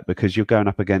moments at the back because you're going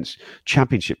up against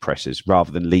championship presses rather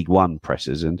than League One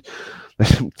presses. And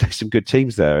there's some good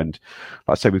teams there. And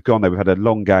like I say, we've gone there, we've had a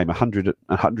long game,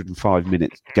 105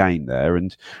 minute game there.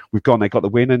 And we've gone there, got the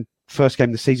win. And first game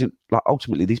of the season, like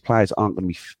ultimately, these players aren't going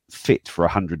to be fit for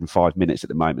 105 minutes at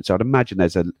the moment. So I'd imagine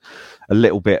there's a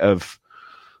little bit of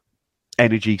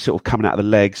energy sort of coming out of the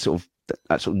legs, sort of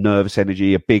that sort of nervous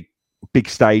energy, a big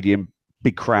stadium,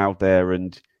 big crowd there,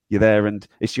 and you're there, and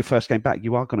it's your first game back.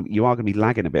 You are going to be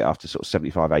lagging a bit after sort of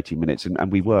 75, 80 minutes,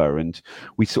 and we were, and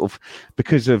we sort of,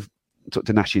 because of sort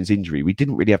of Donashian's injury, we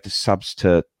didn't really have the subs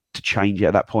to change it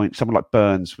at that point. Someone like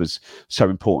Burns was so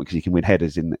important because he can win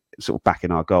headers in sort of back in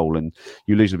our goal, and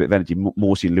you're losing a bit of energy.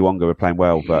 Morsey and Luongo were playing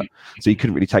well, but so you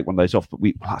couldn't really take one of those off. But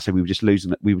we were just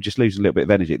losing a little bit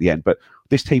of energy at the end. But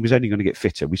this team was only going to get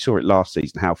fitter. We saw it last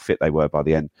season how fit they were by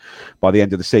the end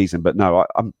of the season. But no,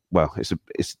 it's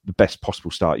the best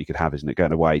possible start you could have, isn't it?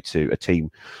 Going away to a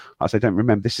team, I don't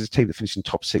remember. This is a team that finished in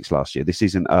top 6 last year. This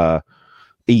isn't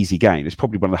easy game. It's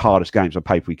probably one of the hardest games on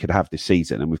paper we could have this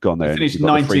season, and we've gone there. Finished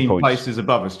 19 places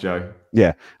above us, Joe.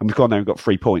 Yeah, and we've gone there and got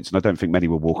 3 points, and I don't think many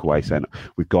will walk away saying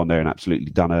we've gone there and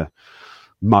absolutely done a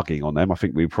mugging on them. I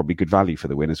think we were probably good value for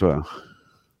the win as well.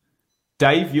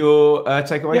 Dave, your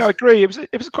takeaways? Yeah, I agree.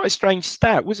 It was quite a strange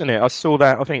stat, wasn't it? I saw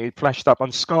that. I think it flashed up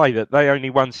on Sky that they only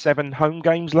won 7 home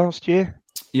games last year.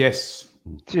 Yes.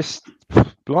 Just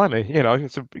blimey,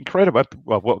 it's incredible.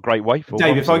 Well, what a great way for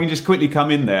Dave, if I can just quickly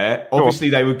come in there. Obviously,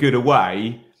 they were good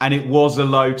away, and it was a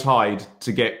low tide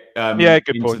to get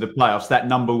into the playoffs. That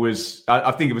number was,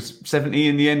 I think it was 70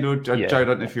 in the end, or Joe, I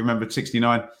don't know if you remember,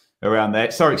 69. around there.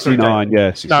 Sorry, 69, Dave.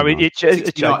 yeah. 69. No, it's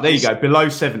there you go, below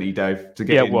 70, Dave, to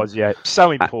get in. It was, yeah.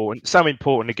 So important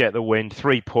to get the win.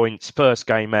 3 points, first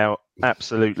game out.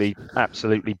 Absolutely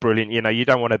brilliant. You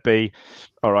don't want to be,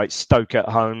 all right, Stoke at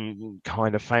home,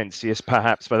 kind of fanciest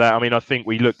perhaps for that. I mean, I think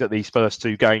we looked at these first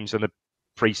 2 games and the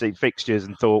pre-season fixtures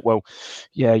and thought, well,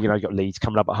 yeah, you've got Leeds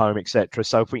coming up at home, etc.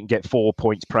 So if we can get 4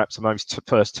 points perhaps in those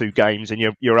first 2 games and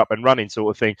you're up and running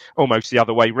sort of thing, almost the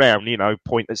other way round,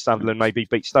 point at Sunderland, maybe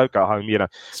beat Stoke at home,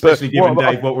 Especially given,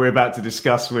 Dave, what we're about to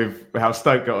discuss with how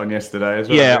Stoke got on yesterday as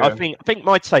well. Yeah, I think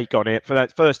my take on it for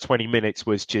that first 20 minutes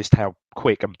was just how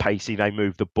quick and pacey they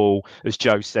moved the ball. As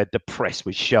Joe said, the press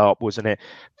was sharp, wasn't it?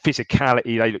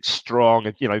 Physicality, they looked strong,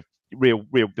 and real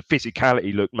the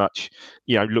physicality looked much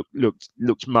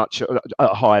looked much at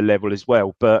a higher level as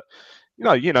well. But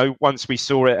once we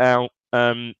saw it out,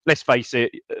 let's face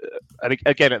it, and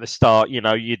again at the start,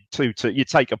 you'd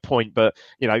take a point, but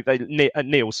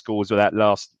Neil scores with that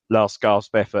last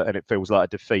gasp effort and it feels like a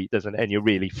defeat, doesn't it? And you're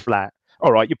really flat.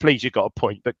 All right, you're pleased you got a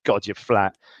point, but God, you're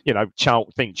flat.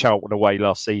 Charlton away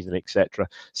last season, etc.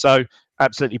 So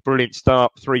absolutely brilliant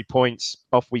start. 3 points,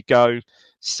 off we go.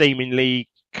 Seemingly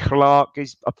Clark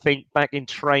is, I think, back in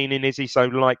training. Is he so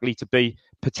likely to be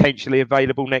potentially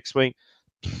available next week?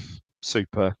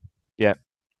 Super. Yeah.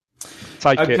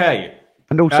 Take it. Okay.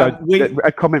 And also,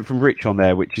 a comment from Rich on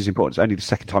there, which is important. It's only the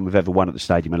second time we've ever won at the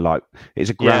stadium. And it's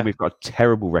a ground we've got a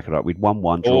terrible record at. We'd won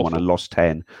 1, drawn 1 and lost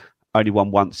 10. Only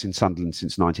won once in Sunderland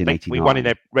since 1989. We won in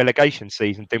their relegation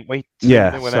season, didn't we?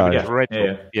 Yeah.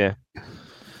 Yeah.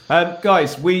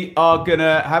 Guys, we are going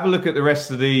to have a look at the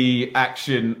rest of the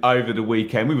action over the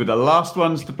weekend. We were the last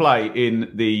ones to play in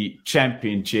the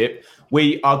Championship.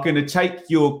 We are going to take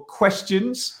your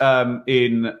questions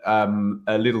in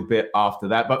a little bit after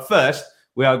that. But first,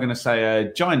 we are going to say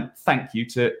a giant thank you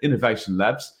to Innovation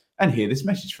Labs and hear this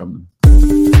message from them.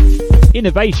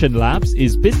 Innovation Labs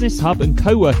is business hub and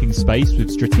co-working space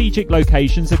with strategic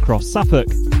locations across Suffolk.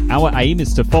 Our aim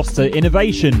is to foster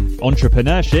innovation,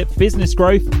 entrepreneurship, business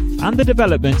growth, and the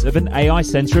development of an AI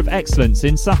centre of excellence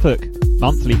in Suffolk.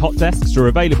 Monthly hot desks are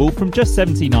available from just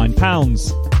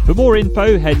 £79. For more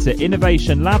info, head to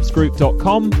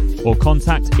innovationlabsgroup.com or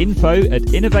contact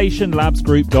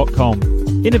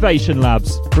info@innovationlabsgroup.com. Innovation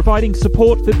Labs, providing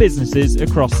support for businesses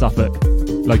across Suffolk.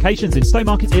 Locations in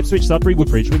Stowmarket, Ipswich, Sudbury,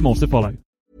 Woodbridge, with more to follow.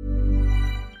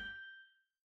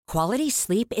 Quality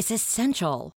sleep is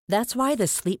essential. That's why the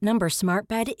Sleep Number Smart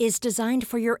Bed is designed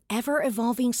for your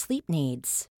ever-evolving sleep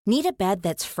needs. Need a bed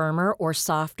that's firmer or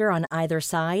softer on either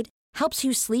side? Helps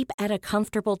you sleep at a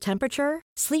comfortable temperature?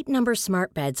 Sleep Number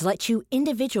Smart Beds let you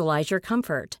individualize your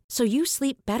comfort, so you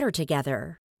sleep better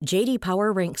together. J.D.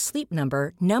 Power ranks Sleep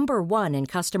Number number 1 in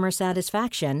customer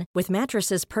satisfaction with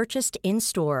mattresses purchased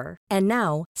in-store. And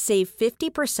now, save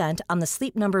 50% on the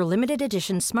Sleep Number Limited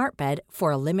Edition Smart Bed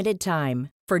for a limited time.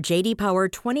 For J.D. Power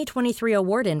 2023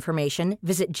 award information,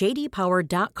 visit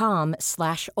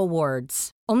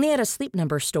jdpower.com/awards. Only at a Sleep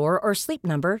Number store or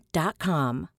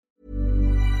sleepnumber.com.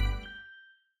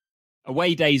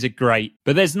 Away days are great,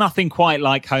 but there's nothing quite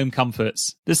like home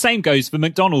comforts. The same goes for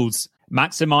McDonald's.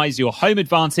 Maximise your home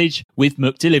advantage with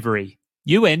McDelivery.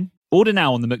 You in? Order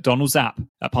now on the McDonald's app.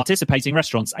 At participating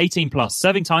restaurants, 18 plus,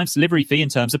 serving times, delivery fee and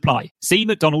terms apply. See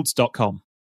mcdonalds.com.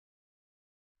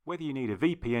 Whether you need a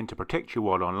VPN to protect you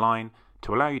while online,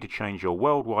 to allow you to change your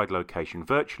worldwide location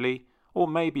virtually, or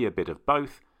maybe a bit of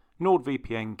both,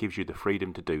 NordVPN gives you the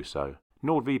freedom to do so.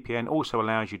 NordVPN also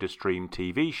allows you to stream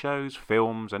TV shows,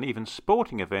 films, and even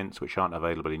sporting events which aren't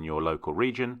available in your local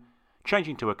region,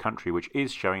 changing to a country which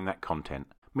is showing that content,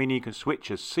 meaning you can switch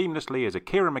as seamlessly as a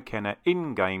Kieran McKenna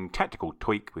in-game tactical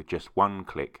tweak with just one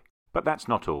click. But that's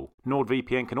not all.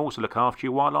 NordVPN can also look after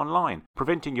you while online,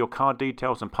 preventing your card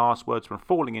details and passwords from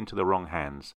falling into the wrong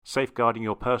hands, safeguarding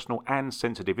your personal and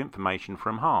sensitive information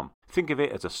from harm. Think of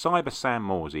it as a Cyber Sam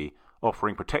Morsey,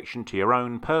 offering protection to your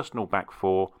own personal back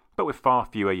four, but with far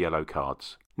fewer yellow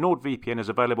cards. NordVPN is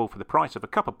available for the price of a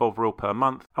cup of Bovril per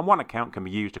month, and one account can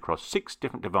be used across 6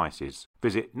 different devices.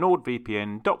 Visit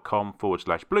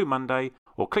nordvpn.com/Blue Monday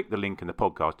or click the link in the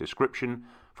podcast description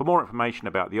for more information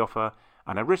about the offer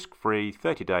and a risk-free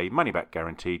 30-day money-back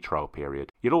guarantee trial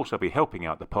period. You'll also be helping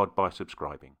out the pod by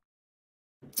subscribing.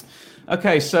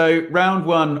 Okay, so round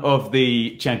 1 of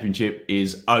the Championship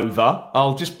is over.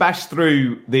 I'll just bash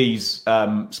through these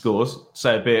scores,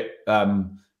 say a bit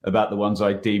about the ones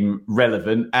I deem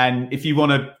relevant. And if you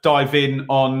want to dive in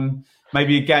on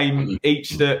maybe a game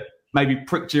each that maybe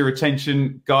pricked your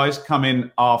attention, guys, come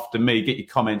in after me. Get your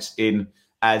comments in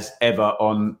as ever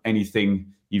on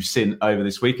anything you've seen over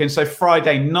this weekend. So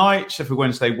Friday night, Sheffield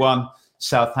Wednesday 1,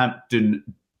 Southampton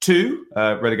 2,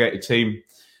 relegated team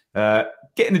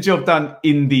Getting the job done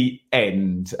in the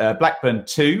end. Blackburn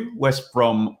 2, West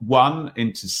Brom 1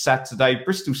 into Saturday.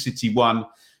 Bristol City 1,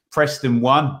 Preston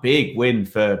 1. Big win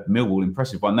for Millwall.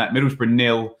 Impressive one that. Middlesbrough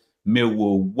 0,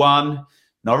 Millwall 1.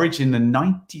 Norwich in the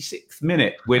 96th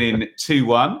minute, winning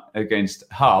 2-1 against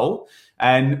Hull.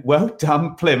 And well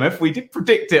done, Plymouth. We did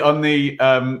predict it on the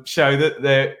show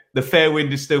that the fair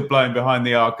wind is still blowing behind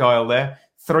the Argyle there.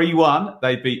 3-1,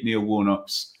 they beat Neil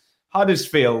Warnock's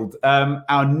Huddersfield.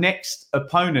 Our next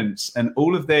opponents and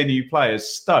all of their new players,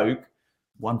 Stoke,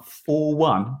 won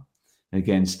 4-1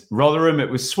 against Rotherham. It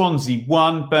was Swansea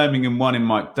 1, Birmingham 1 in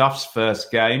Mike Duff's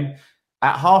first game.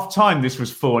 At half-time, this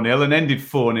was 4-0 and ended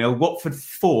 4-0. Watford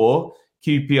 4,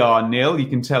 QPR 0. You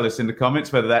can tell us in the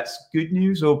comments whether that's good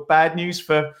news or bad news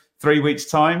for 3 weeks'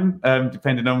 time,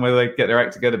 depending on whether they get their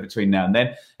act together between now and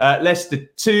then. Leicester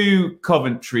 2,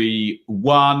 Coventry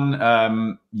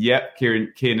 1.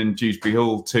 Kieran Dewsbury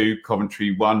Hall 2,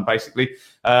 Coventry 1, basically.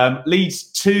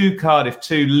 Leeds 2, Cardiff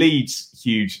 2. Leeds,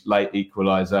 huge late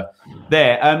equaliser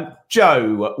there.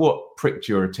 Joe, what pricked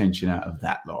your attention out of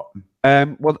that lot?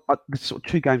 The sort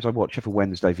of 2 games I watched, Sheffield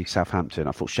Wednesday v Southampton.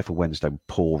 I thought Sheffield Wednesday were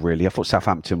poor, really. I thought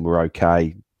Southampton were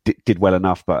okay, did well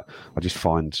enough, but I just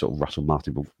find sort of Russell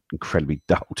Martin incredibly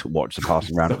dull to watch, the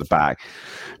passing around at the back.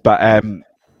 But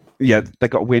they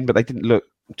got a win, but they didn't look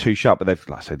too sharp. But they've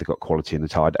got quality in the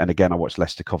tide. And again, I watched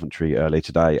Leicester Coventry earlier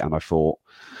today, and I thought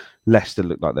Leicester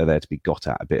looked like they're there to be got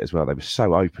at a bit as well. They were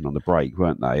so open on the break,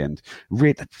 weren't they? And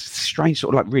really strange,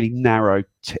 sort of like really narrow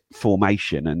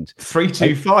formation and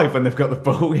 3-2-5 when they've got the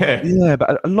ball. Yeah,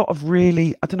 but a lot of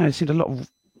really, I don't know. It seemed a lot of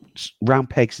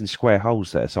round pegs in square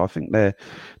holes there. So I think they're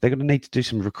going to need to do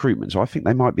some recruitment. So I think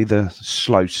they might be the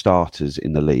slow starters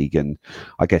in the league. And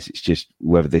I guess it's just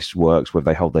whether this works, whether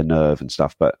they hold their nerve and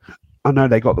stuff. But I know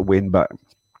they got the win, but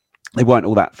they weren't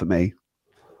all that for me.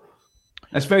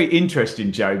 That's very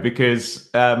interesting, Joe, because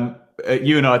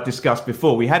you and I had discussed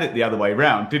before. We had it the other way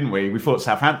round, didn't we? We thought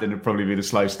Southampton would probably be the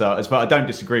slow starters, but I don't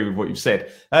disagree with what you've said.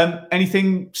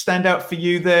 Anything stand out for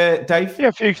you there, Dave? Yeah,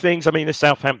 a few things. I mean, the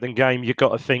Southampton game, you've got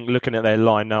to think, looking at their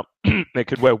lineup, there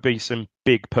could well be some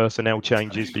big personnel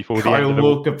changes before the end of Kyle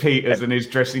Walker-Peters and his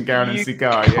dressing gown and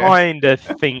cigar. Kind of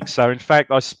think so. In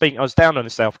fact, I was down on the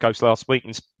South Coast last week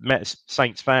and met a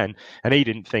Saints fan, and he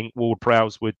didn't think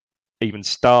Ward-Prowse would even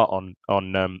start on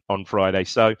Friday.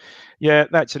 So yeah,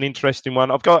 that's an interesting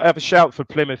one. I've got to have a shout for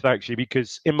Plymouth actually,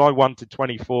 because in my 1 to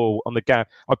 24 on the Gab,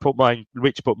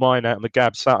 Rich put mine out on the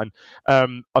Gab Sutton.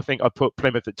 I think I put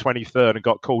Plymouth at 23rd and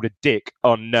got called a dick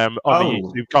on the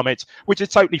YouTube comments, which is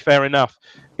totally fair enough.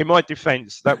 In my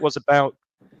defence, that was about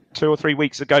 2 or 3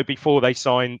 weeks ago before they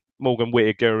signed Morgan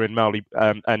Whittaker and Barley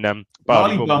Bumba.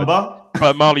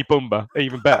 Marley Bumba,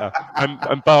 even better,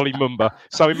 and Barley Mumba.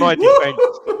 So in my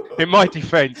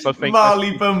defence, I think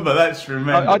Marley Bumba, that's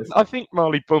tremendous. I think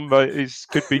Marley Bumba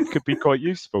could be quite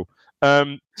useful.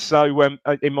 In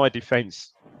my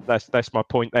defence, that's my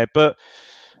point there. But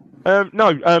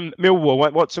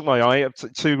Millwall, what took my eye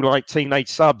to like teenage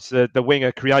subs, the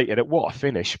winger created it. What a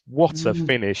finish! What a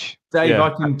finish! Dave, I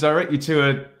can direct you to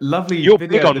a lovely You're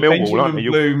video big on on the Millwall, aren't Benjamin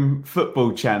you? Bloom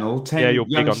football channel. 10 you're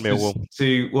big on Millwall.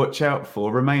 To watch out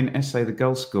for. Romain Esse, the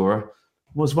goal scorer,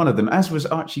 was one of them, as was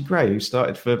Archie Gray, who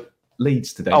started for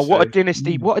Leeds today. Oh, what a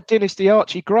dynasty! What a dynasty,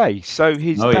 Archie Gray. So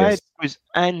his dad was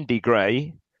Andy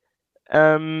Gray.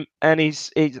 And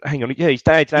his hang on, his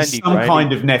dad's Andy Gray. Some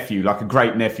kind of nephew, like a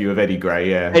great nephew of Eddie Gray,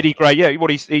 yeah. Eddie Gray, yeah. Well,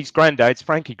 his granddad's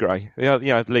Frankie Gray,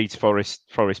 Leeds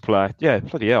Forest player. Yeah,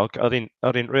 bloody hell, I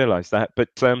didn't realise that. But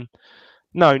other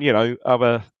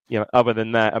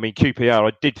than that, I mean, QPR.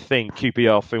 I did think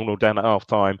QPR 4-0 down at half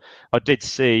time. I did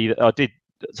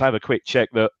have a quick check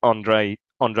that Andre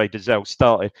Dazelle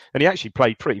started, and he actually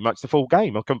played pretty much the full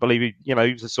game. I couldn't believe he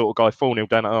was the sort of guy 4-0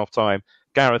 down at half time.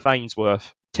 Gareth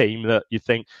Ainsworth team that you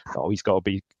think, he's got to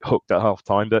be hooked at half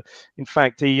time, but in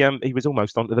fact he was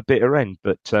almost onto the bitter end.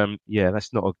 But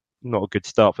that's not a good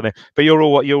start for them. But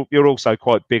you're also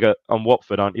quite big on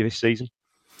Watford, aren't you, this season?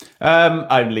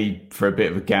 Only for a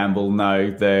bit of a gamble.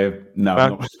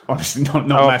 Honestly, not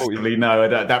massively. No,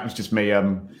 that was just me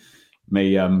having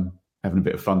a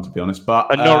bit of fun, to be honest. But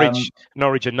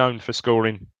Norwich are known for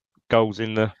scoring goals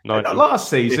in the 90s. Last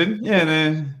season,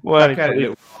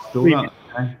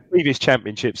 previous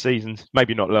championship seasons,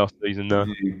 maybe not last season, though.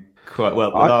 Quite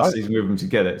well, but last season we were them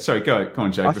together. Sorry, come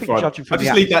on, Joe. I'll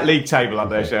just leave that league table up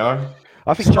there, shall I?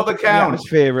 I think the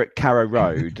atmosphere at Carrow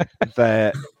Road,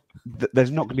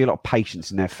 there's not going to be a lot of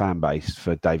patience in their fan base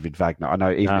for David Wagner. I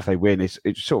know even if they win, it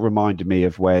sort of reminded me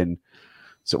of when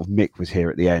sort of Mick was here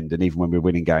at the end, and even when we were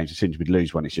winning games, as soon as we'd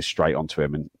lose one, it's just straight onto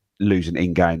him, and losing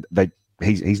in game,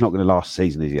 he's not going to last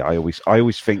season, is he? I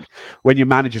always think when you're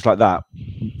managers like that,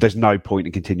 there's no point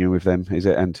in continuing with them, is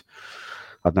it? And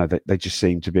I don't know, they just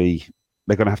seem to be.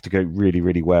 They're going to have to go really,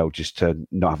 really well just to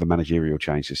not have a managerial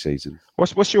change this season.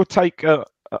 What's your take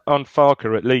on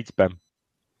Farker at Leeds, Ben?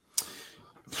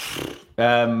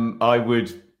 I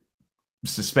would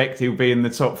suspect he'll be in the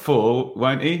top 4,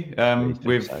 won't he?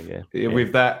 With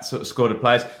that sort of squad of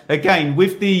players. Again,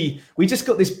 we just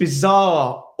got this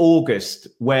bizarre August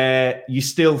where you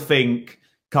still think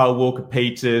Kyle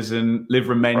Walker-Peters and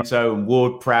Livramento and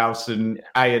Ward-Prowse and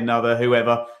another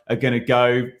whoever are going to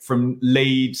go from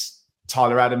Leeds.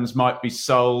 Tyler Adams might be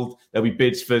sold. There'll be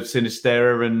bids for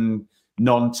Sinisterra and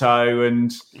Nonto,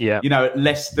 and at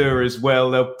Leicester as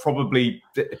well. They'll probably,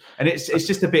 and it's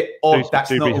just a bit odd. That's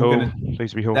not all going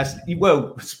to. That's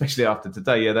especially after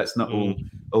today. Yeah, that's not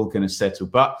all going to settle.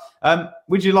 But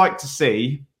would you like to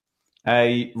see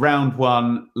a round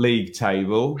 1 league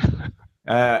table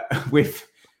with?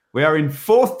 We are in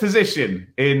 4th position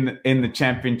in the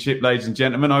Championship, ladies and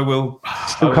gentlemen.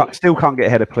 Still can't get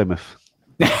ahead of Plymouth.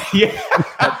 Yeah,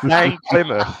 bang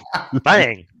Plymouth,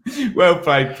 bang. Well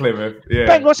played, Plymouth. Yeah,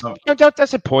 Ben,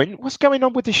 that's a point. What's going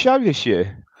on with the show this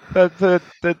year? The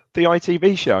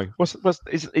ITV show.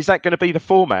 Is that going to be the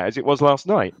format as it was last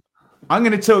night? I'm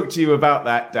going to talk to you about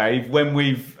that, Dave, when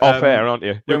we've off air, aren't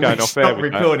you? You're going off air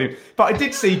recording. But I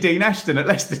did see Dean Ashton at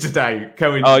Leicester today,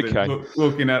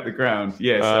 walking out the ground.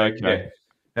 Yeah, so,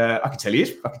 I can tell you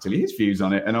his views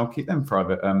on it, and I'll keep them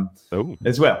private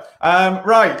as well.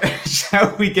 Right,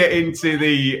 shall we get into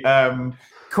the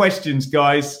questions,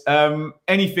 guys?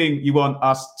 Anything you want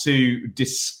us to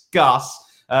discuss?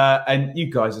 And you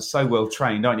guys are so well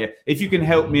trained, aren't you? If you can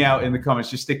help me out in the comments,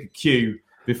 just stick a Q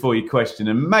before your question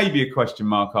and maybe a question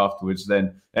mark afterwards.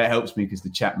 Then it helps me because the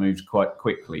chat moves quite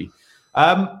quickly.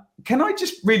 Can I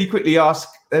just really quickly ask?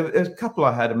 There's a couple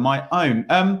I had of my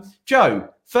own. Joe.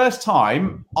 First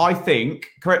time, I think,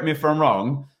 correct me if I'm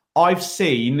wrong, I've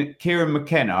seen Kieran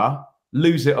McKenna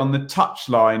lose it on the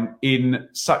touchline in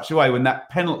such a way when that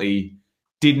penalty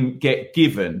didn't get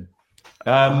given.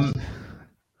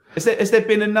 Has there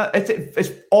been another?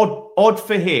 It's odd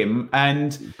for him,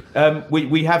 and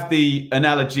we have the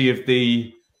analogy of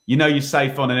you're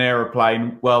safe on an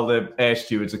aeroplane. Well, the air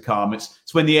stewards are calm.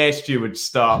 It's when the air stewards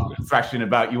start thrashing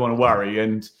about, you want to worry.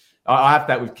 And I have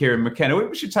that with Kieran McKenna.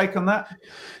 What's your take on that?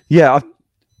 Yeah,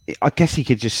 I guess he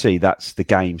could just see that's the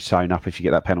game sewn up if you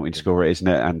get that penalty to score it, isn't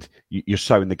it? And you're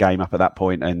sewing the game up at that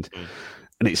point, and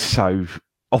it's so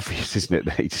obvious, isn't it,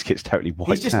 that he just gets totally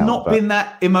wiped out. He's just not been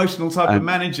that emotional type of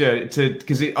manager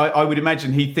because I would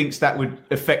imagine he thinks that would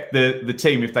affect the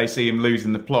team if they see him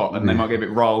losing the plot and they might get a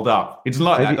bit riled up. It's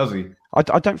like that, does he?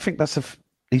 I don't think that's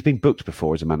he's been booked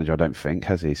before as a manager, I don't think,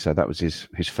 has he? So that was his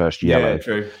first yellow. Yeah,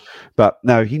 true. But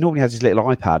no, he normally has his little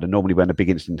iPad, and normally when a big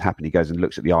incident happens, he goes and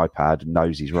looks at the iPad and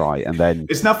knows he's right. And then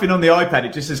it's nothing on the iPad;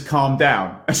 it just says "calm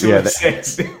down." That's what it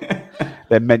says.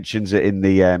 Then mentions it in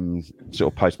the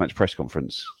sort of post-match press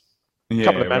conference. A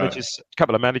couple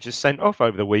of managers sent off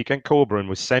over the weekend. Corberan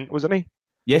was sent, wasn't he?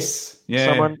 Yes. Yeah.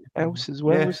 Someone else as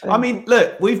well. Yeah. I mean,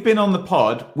 look, we've been on the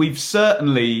pod. We've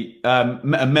certainly,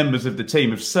 members of the team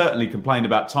have certainly complained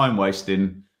about time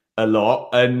wasting a lot,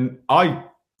 and I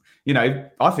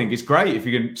think it's great if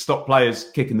you can stop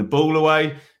players kicking the ball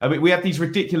away. I mean, we have these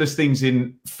ridiculous things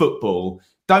in football.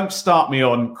 Don't start me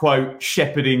on, quote,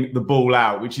 shepherding the ball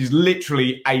out, which is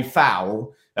literally a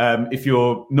foul if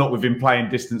you're not within playing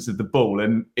distance of the ball,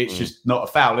 and it's just not a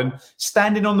foul. And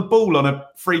standing on the ball on a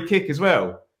free kick as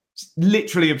well. It's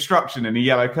literally obstruction and a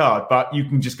yellow card, but you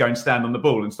can just go and stand on the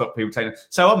ball and stop people taking it.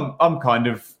 So I'm kind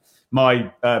of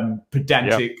my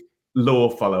pedantic law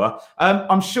follower.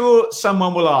 I'm sure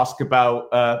someone will ask about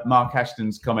Mark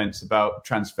Ashton's comments about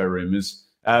transfer rumours.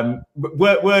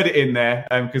 Word it in there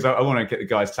because I want to get the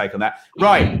guys' take on that.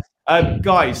 Right,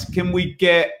 guys, can we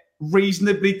get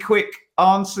reasonably quick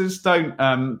answers? Don't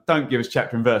give us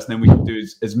chapter and verse, and then we can do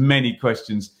as many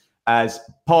questions as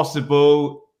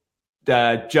possible.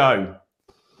 Joe,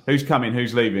 who's coming?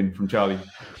 Who's leaving from Charlie?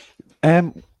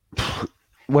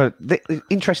 Well,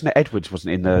 interesting that Edwards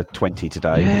wasn't in the 20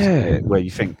 today, where you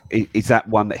think, is that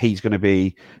one that he's going to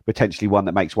be potentially one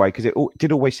that makes way? Because it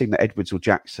did always seem that Edwards or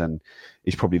Jackson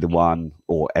is probably the one,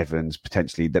 or Evans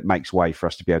potentially, that makes way for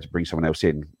us to be able to bring someone else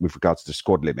in with regards to the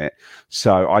squad limit.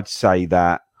 So I'd say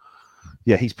that,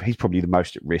 he's probably the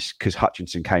most at risk because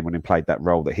Hutchinson came on and played that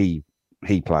role that he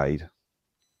played.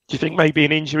 Do you think maybe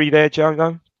an injury there, Joe,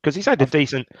 though? Because he's had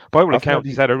by all accounts,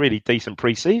 he's had a really decent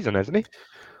pre-season, hasn't he?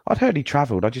 I'd heard he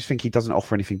travelled. I just think he doesn't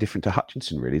offer anything different to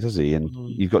Hutchinson, really, does he? And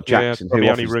you've got Jackson, who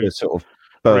offers the sort of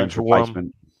Burns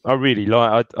replacement. I really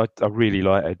like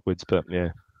Edwards, but yeah.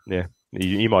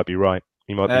 You might be right.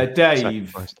 You might be Dave,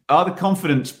 sacrificed. are the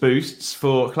confidence boosts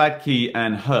for Hladky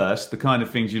and Hurst the kind of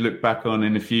things you look back on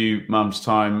in a few months'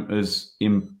 time as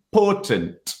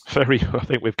important? I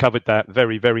think we've covered that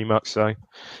very, very much so.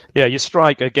 Yeah, your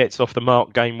striker gets off the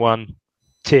mark game one,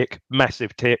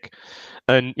 massive tick.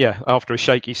 And yeah, after a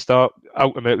shaky start,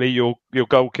 ultimately your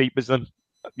goalkeeper's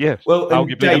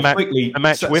arguably Dave, a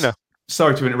match winner.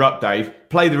 Sorry to interrupt, Dave.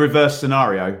 Play the reverse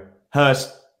scenario.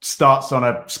 Hurst starts on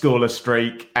a scoreless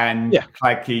streak and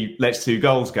Hladky lets 2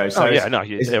 goals go. So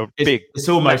it's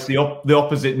almost the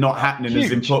opposite not happening huge.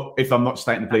 As input, if I'm not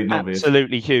stating the bleeding obvious.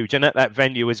 Absolutely huge. And at that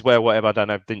venue as well, whatever, I don't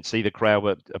know, didn't see the crowd,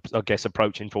 but I guess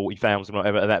approaching 40,000,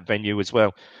 whatever, at that venue as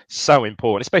well. So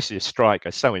important, especially a striker,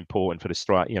 so important for the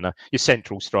strike, your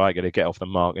central striker to get off the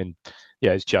mark. And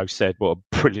yeah, as Joe said, what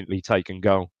a brilliantly taken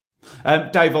goal.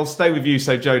 Dave, I'll stay with you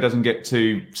so Joe doesn't get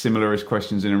 2 similar-ish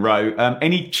questions in a row.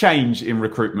 Any change in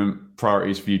recruitment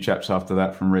priorities for you chaps after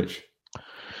that from Rich?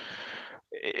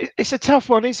 It's a tough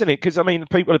one, isn't it? Because,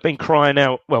 people have been crying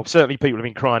out. Well, certainly people have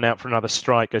been crying out for another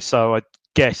striker. So I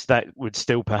guess that would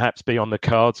still perhaps be on the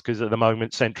cards because at the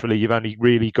moment, centrally, you've only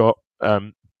really got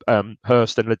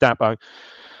Hurst and Ladapo.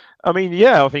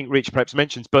 I think Rich perhaps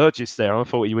mentions Burgess there. I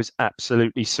thought he was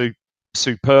absolutely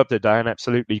superb today and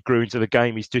absolutely grew into the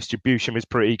game. His distribution was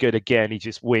pretty good. Again, he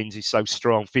just wins. He's so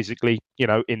strong physically,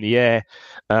 in the air.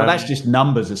 Well, that's just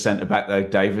numbers as centre-back, though,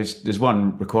 Dave. There's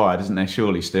one required, isn't there,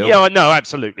 surely, still? Yeah, no,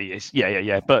 absolutely is.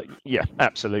 Yeah. But, yeah,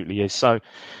 absolutely is. So,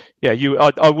 yeah,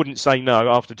 I wouldn't say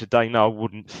no. After today, no, I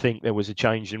wouldn't think there was a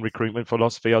change in recruitment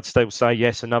philosophy. I'd still say,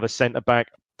 yes, another centre-back,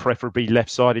 preferably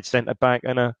left-sided centre-back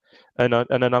and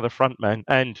another front man.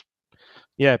 And,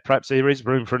 yeah, perhaps there is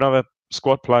room for another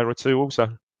squad player or 2 also.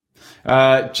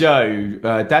 Joe,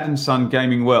 Dad and Son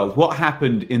Gaming World, what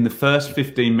happened in the first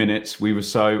 15 minutes we were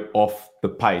so off the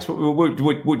pace? What do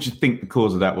you think the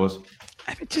cause of that was?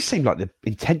 It just seemed like the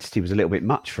intensity was a little bit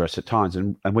much for us at times,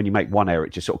 and when you make one error,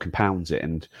 it just sort of compounds it,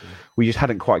 and we just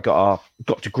hadn't quite got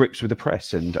to grips with the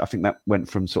press, and I think that went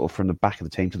from the back of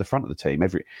the team to the front of the team.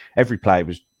 Every player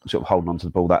was sort of holding on to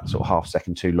the ball that sort of half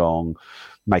second too long,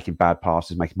 making bad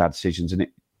passes, making bad decisions, and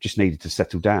it just needed to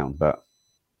settle down. But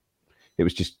it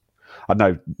was just, I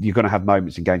know you're going to have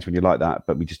moments in games when you're like that,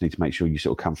 but we just need to make sure you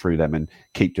sort of come through them and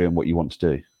keep doing what you want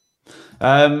to do.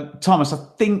 Thomas, I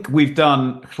think we've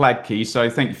done Hladky, so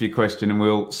thank you for your question, and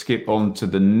we'll skip on to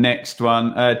the next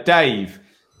one. Dave,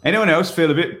 anyone else feel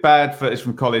a bit bad for, it's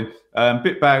from Colin, a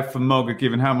bit bad for Mogga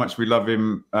given how much we love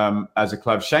him as a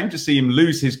club? Shame to see him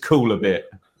lose his cool a bit.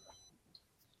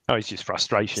 Oh, it's just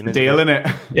frustration. Deal, isn't it?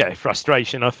 Yeah,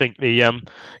 frustration. I think the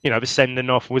sending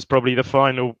off was probably the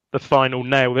final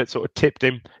nail that sort of tipped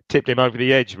him over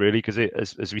the edge, really, because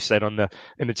as we said in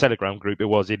the Telegram group, it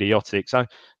was idiotic. So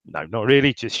no, not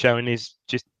really. Just showing his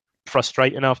just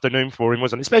frustrating afternoon for him,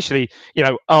 wasn't it? Especially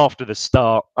after the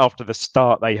start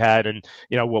they had, and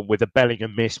with the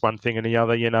Bellingham miss, one thing and the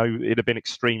other, it'd have been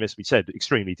extreme, as we said,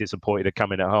 extremely disappointed to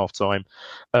come in at half time,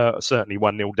 certainly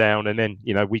 1-0 down, and then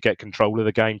we get control of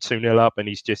the game 2-0 up, and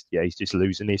he's just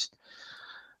losing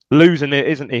it,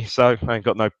 isn't he? So I ain't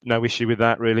got no issue with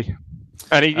that, really.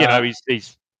 And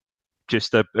he's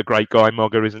just a great guy,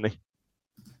 Mogga, isn't he?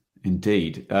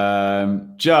 Indeed.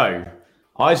 Joe,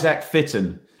 Isaac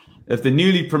Fitton. Of the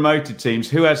newly promoted teams,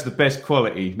 who has the best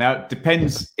quality? Now, it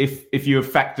depends if you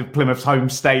have factored Plymouth's home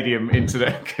stadium into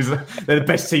that, because they're the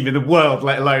best team in the world,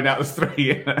 let alone out of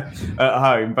 3 at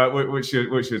home. But what's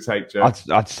your take, Joe?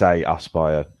 I'd say us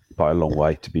by a long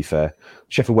way, to be fair.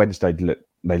 Sheffield Wednesday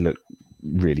look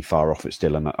really far off it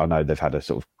still, and I know they've had a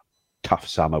sort of tough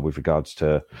summer with regards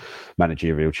to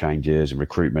managerial changes and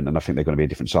recruitment, and I think they're going to be a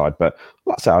different side. But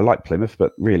like I say, I like Plymouth,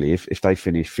 but really, if they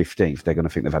finish 15th, they're going to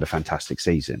think they've had a fantastic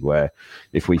season, where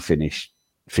if we finish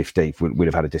 15th, we'd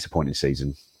have had a disappointing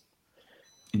season.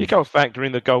 You can't factor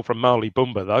in the goal from Marley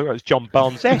Bumba, though. It was John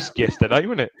Barnes-esque yesterday,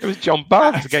 wasn't it? It was John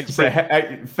Barnes against... Fair,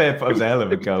 it was a hell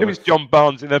of a goal. It was John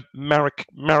Barnes in a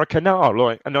Maracana,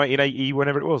 like a 1980,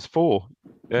 whenever it was, 4.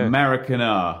 Yeah.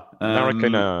 Maracana.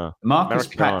 Marcus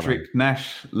Patrick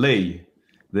Nash Lee,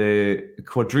 the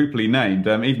quadruply named.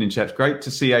 Evening, chaps. Great to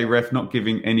see a ref not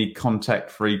giving any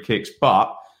contact-free kicks,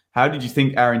 but how did you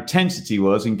think our intensity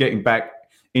was in getting back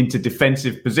into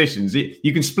defensive positions?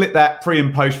 You can split that pre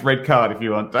and post red card if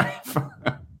you want, Dave.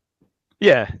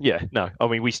 Yeah. No, I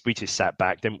mean we just sat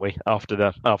back, didn't we? After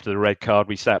the red card,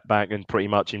 we sat back and pretty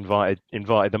much invited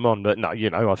them on. But no,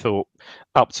 I thought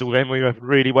up till then we were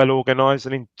really well organised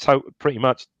and in pretty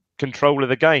much control of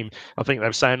the game. I think they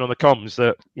were saying on the comms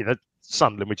that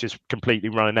Sunderland were just completely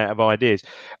running out of ideas.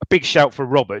 A big shout for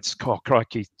Roberts. God,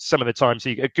 crikey! Some of the times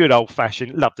a good old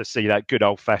fashioned. Love to see that good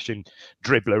old fashioned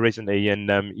dribbler, isn't he? And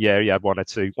he had one or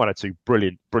two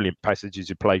brilliant passages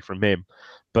of play from him.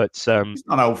 But he's not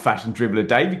an old-fashioned dribbler,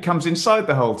 Dave. He comes inside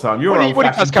the whole time. You're an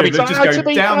old-fashioned dribbler. Just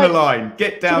go down the line.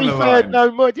 Get down the line. No,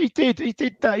 he did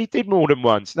that. He did more than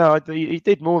once. No, he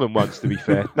did more than once. To be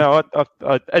fair, no,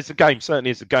 as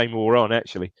the game wore on,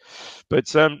 actually.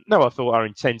 But no, I thought our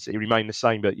intensity remained the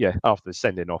same. But yeah, after the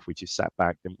sending off, we just sat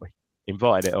back, didn't we?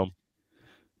 Invited it on.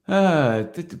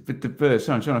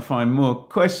 So I'm trying to find more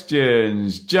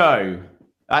questions. Joe,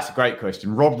 that's a great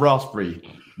question. Rob Raspberry.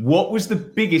 What was the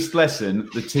biggest lesson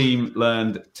the team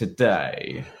learned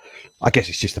today? I guess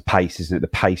it's just the pace, isn't it? The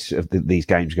pace of these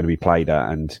games are going to be played at,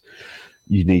 and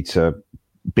you need to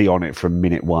be on it from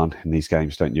minute one in these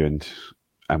games, don't you?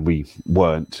 And we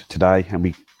weren't today, and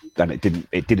it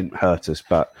didn't hurt us,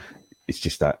 but it's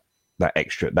just that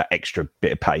extra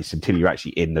bit of pace. Until you're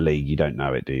actually in the league, you don't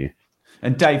know it, do you?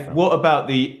 And Dave, what about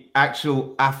the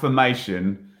actual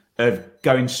affirmation of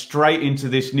going straight into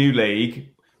this new league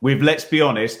with, let's be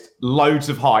honest, loads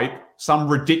of hype, some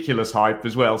ridiculous hype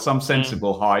as well, some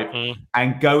sensible hype,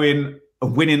 and going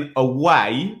and winning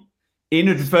away in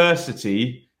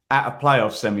adversity at a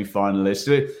playoff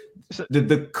semi-finalist?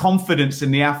 The confidence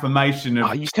and the affirmation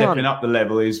of stepping up the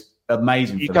level is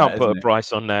amazing. You can't put a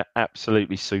price on that.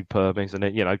 Absolutely superb, isn't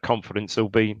it? You know, confidence will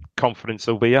be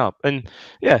up. And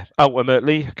yeah,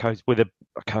 ultimately, with a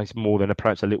more than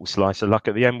perhaps a little slice of luck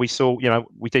at the end, we saw,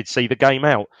 we did see the game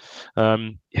out.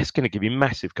 It's going to give you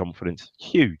massive confidence.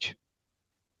 Huge.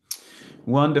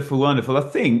 Wonderful. I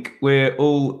think we're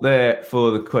all there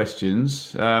for the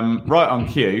questions. Right on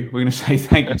cue, we're going to say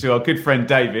thank you to our good friend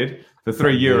David for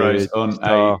 €3 on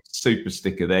a super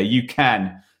sticker there. You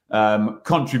can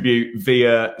contribute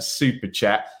via Super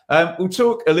Chat. We'll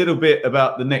talk a little bit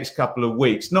about the next couple of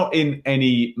weeks, not in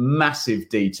any massive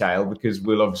detail, because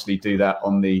we'll obviously do that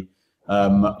on the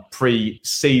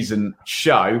pre-season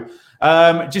show.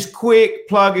 Just quick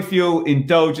plug, if you'll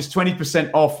indulge, just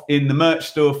 20% off in the merch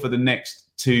store for the next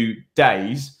 2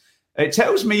 days. It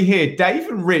tells me here, Dave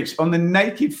and Rich on the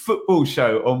Naked Football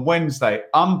Show on Wednesday.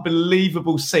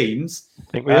 Unbelievable scenes.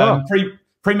 I think we are.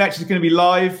 Pre-match is going to be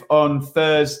live on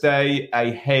Thursday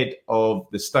ahead of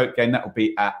the Stoke game. That will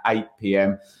be at 8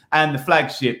 p.m. And the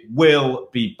Flagship will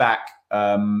be back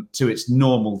to its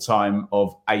normal time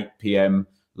of 8 p.m.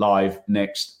 live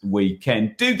next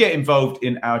weekend. Do get involved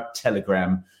in our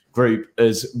Telegram group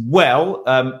as well.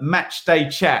 Match day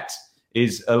chat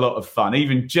is a lot of fun.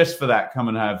 Even just for that, come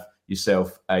and have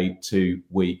yourself a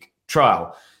 2-week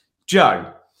trial.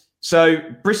 Joe, so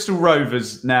Bristol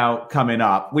Rovers now coming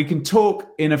up. We can talk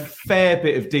in a fair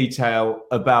bit of detail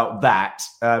about that,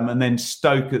 and then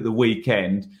Stoke at the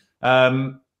weekend.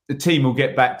 The team will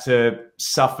get back to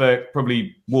Suffolk,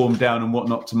 probably warm down and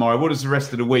whatnot tomorrow. What does the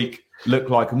rest of the week look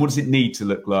like, and what does it need to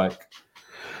look like?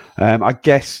 I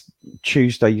guess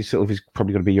Tuesday is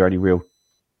probably going to be your only real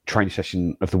training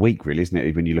session of the week, really, isn't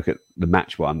it? When you look at the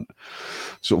match one,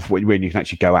 sort of when you can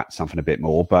actually go at something a bit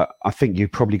more. But I think you're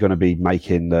probably going to be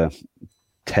making the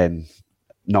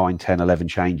 9, 10, 11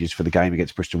 changes for the game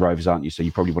against Bristol Rovers, aren't you? So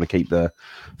you probably want to keep the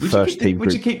first team group.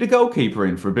 Would you keep the goalkeeper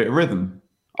in for a bit of rhythm?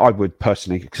 I would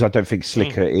personally, because I don't think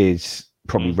Slicker is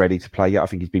probably ready to play yet. I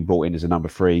think he's been brought in as a number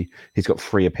 3. He's got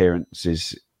 3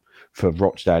 appearances for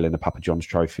Rochdale in the Papa John's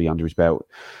Trophy under his belt.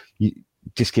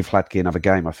 Just give Hladky another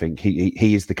game, I think.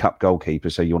 He is the cup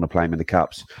goalkeeper, so you want to play him in the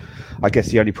cups. I guess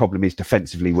the only problem is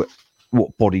defensively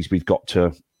what bodies we've got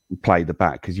to play the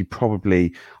back, because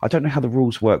I don't know how the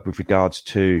rules work with regards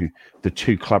to the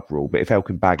 2 club rule, but if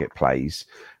Elkin Baggett plays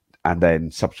and then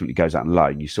subsequently goes out on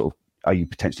loan, are you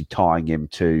potentially tying him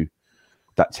to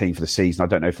that team for the season? I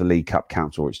don't know if the League Cup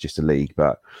counts or it's just a league,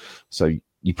 but so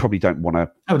you probably don't want to...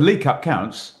 Oh, the League Cup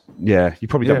counts. Yeah, you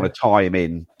probably don't want to tie him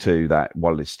in to that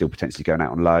while it's still potentially going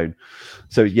out on loan.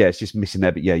 So, yeah, it's just missing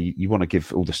there. But, yeah, you want to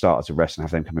give all the starters a rest and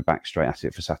have them coming back straight at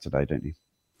it for Saturday, don't you?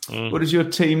 What does your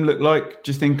team look like,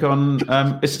 do you think, on...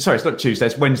 it's not Tuesday,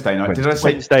 it's Wednesday night. Did I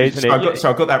say... Wednesday, isn't it?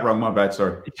 I got that wrong, my bad,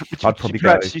 sorry. I'd probably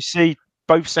perhaps you see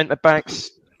both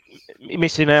centre-backs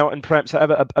missing out, and perhaps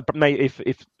have if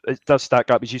it does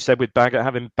stack up, as you said, with Baggett,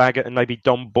 having Baggett and maybe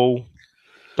Don Ball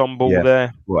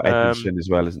there. Well, Edmondson as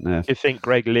well, isn't there? You think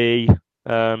Greg Lee,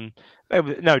 There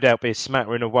will no doubt be a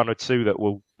smattering of one or two that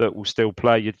will still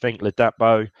play. You'd think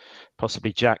Ladapo,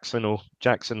 possibly Jackson or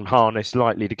Jackson Harness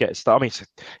likely to get a start. I mean,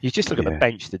 you just look at the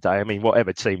bench today. I mean,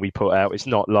 whatever team we put out, it's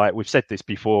not like we've said this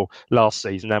before last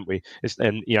season, haven't we?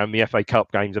 In the FA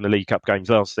Cup games and the League Cup games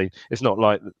last season, it's not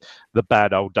like the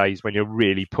bad old days when you're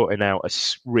really putting out a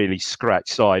really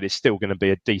scratch side. It's still going to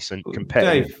be a decent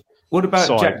competitive. Dave, what about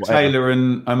side, Jack whatever. Taylor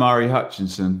and Omari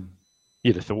Hutchinson?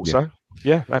 You'd have thought so.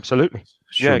 Yeah, absolutely.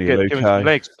 Surely Give him some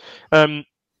legs.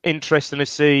 Interesting to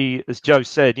see, as Joe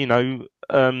said,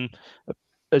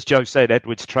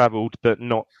 Edwards travelled, but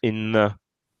not in the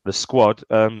squad.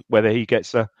 Whether he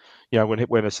gets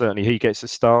whether certainly he gets a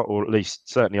start, or at least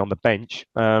certainly on the bench.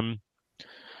 I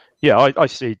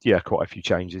see. Quite a few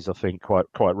changes. I think quite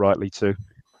rightly too.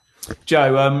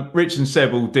 Joe, Rich and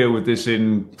Seb will deal with this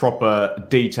in proper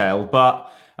detail, but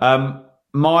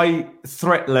my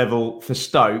threat level for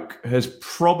Stoke has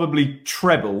probably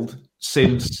trebled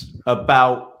since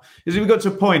we got to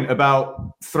a point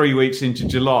about 3 weeks into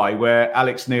July where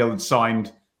Alex Neil had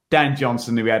signed Dan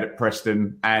Johnson, who he had at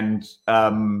Preston, and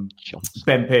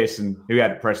Ben Pearson, who he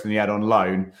had at Preston, he had on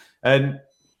loan. And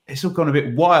it's all gone a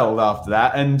bit wild after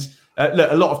that. And look,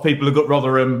 a lot of people have got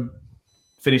Rotherham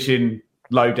finishing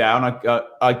low down.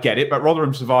 I get it, but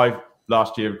Rotherham survived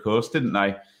last year, of course, didn't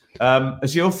they?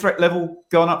 Has your threat level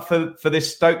gone up for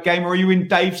this Stoke game, or are you in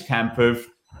Dave's camp of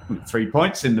 3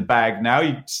 points in the bag now?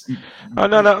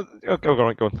 No.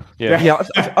 Go on. Yeah.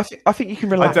 I think you can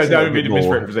relax. I don't mean to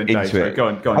misrepresent Dave. Go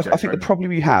on. I think the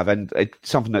problem you have, and it's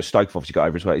something that Stoke have obviously got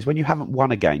over as well, is when you haven't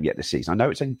won a game yet this season. I know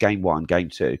it's in game 1, game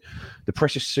 2. The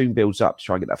pressure soon builds up to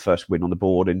try and get that first win on the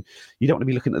board, and you don't want to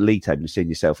be looking at the league table and seeing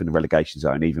yourself in the relegation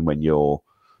zone, even when you're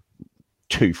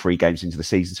 2-3 games into the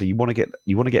season. So you want to get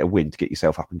a win to get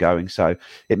yourself up and going. So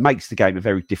it makes the game a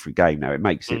very different game now. It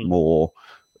makes it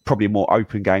probably a more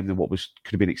open game than what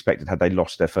could have been expected had they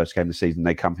lost their first game of the season.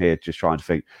 They come here just trying to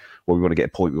think, well, we want to get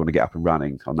a point, we want to get up and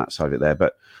running on that side of it there.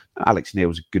 But Alex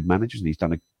Neil's a good manager, and he's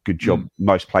done a good job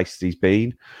most places he's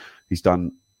been. He's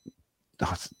done.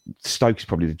 Stoke is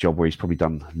probably the job where he's probably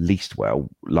done least well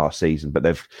last season, but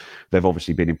they've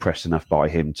obviously been impressed enough by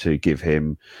him to give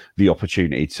him the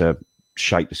opportunity to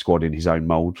shape the squad in his own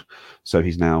mould. So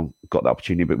he's now got the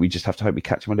opportunity, but we just have to hope we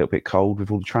catch him a little bit cold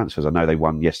with all the transfers. I know they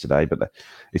won yesterday, but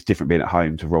it's different being at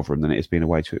home to Rotherham than it is being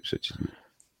away to Ipswich, isn't it?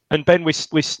 And Ben,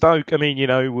 with Stoke, I mean,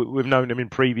 we've known them in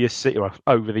previous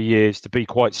over the years to be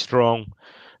quite strong,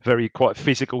 quite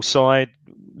physical side.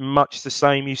 Much the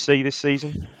same you see this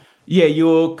season. Yeah,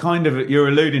 you're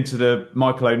alluding to the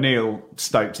Michael O'Neill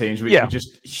Stoke teams, which were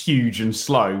just huge and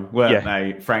slow, weren't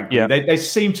they? Frankly, they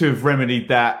seem to have remedied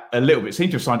that a little bit. Seem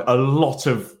to have signed a lot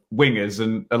of wingers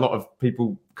and a lot of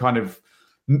people kind of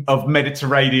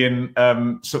Mediterranean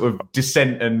sort of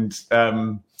descent and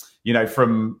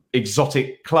from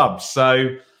exotic clubs.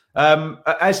 So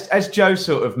as Joe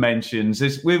sort of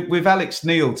mentions, with Alex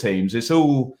Neil teams, it's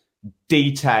all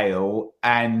detail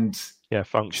and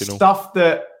functional stuff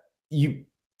that.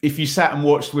 If you sat and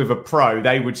watched with a pro,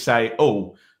 they would say,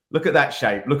 "Oh, look at that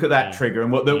shape, look at that trigger,"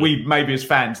 and that we maybe as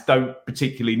fans don't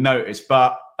particularly notice.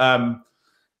 But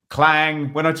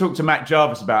Clang, when I talk to Matt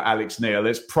Jarvis about Alex Neil,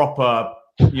 it's proper.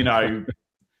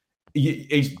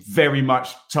 He's very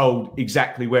much told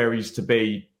exactly where he's to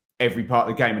be every part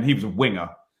of the game, and he was a winger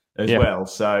as well.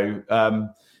 So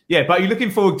but you're looking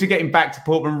forward to getting back to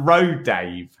Portman Road,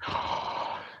 Dave.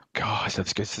 Gosh,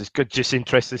 that's good. It's good. Just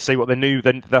interested to see what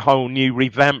the whole new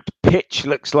revamped pitch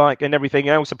looks like and everything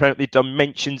else. Apparently,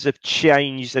 dimensions have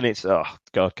changed, and it's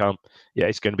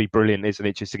it's going to be brilliant, isn't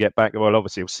it? Just to get back. Well,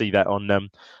 obviously, I'll see that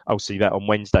on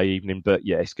Wednesday evening. But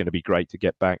it's going to be great to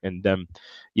get back, and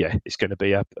it's going to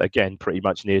be again pretty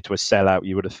much near to a sellout.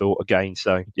 You would have thought again.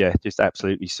 So just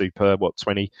absolutely superb. What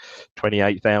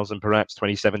 28,000 perhaps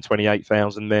 27,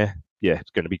 28,000 there. Yeah,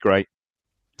 it's going to be great.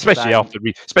 Especially after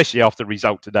the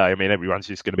result today. I mean, everyone's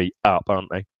just going to be up, aren't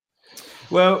they?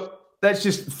 Well, let's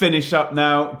just finish up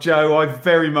now. Joe, I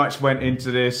very much went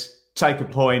into this, take a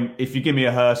point. If you give me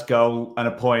a Hurst goal and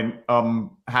a point,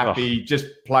 I'm happy. Just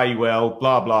play well,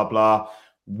 blah, blah, blah.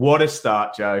 What a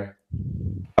start, Joe.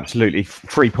 Absolutely.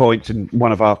 3 points in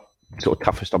one of our sort of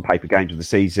toughest on paper games of the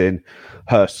season.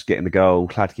 Hurst getting the goal,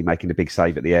 Hladky making the big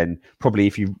save at the end. Probably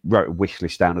if you wrote a wish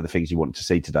list down of the things you wanted to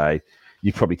see today,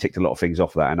 you've probably ticked a lot of things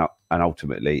off that, and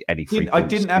ultimately any. I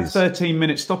didn't have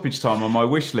 13-minute stoppage time on my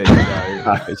wish list,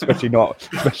 especially not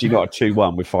a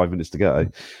 2-1 with 5 minutes to go.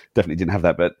 Definitely didn't have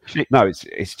that, but no,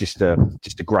 it's just a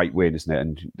great win, isn't it?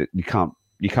 And you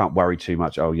can't worry too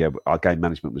much. Oh yeah, our game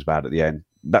management was bad at the end.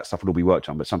 That stuff will all be worked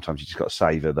on, but sometimes you just got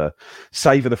to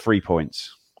savour the 3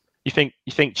 points. You think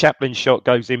Chaplin's shot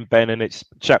goes in, Ben, and it's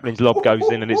Chaplin's lob goes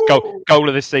in, and it's goal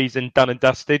of the season, done and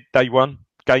dusted, day one,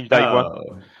 game day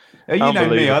one. You know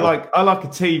me, I like a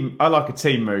team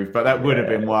move, but that would have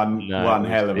been one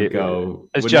hell of a goal.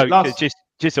 As Joe, just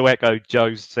to echo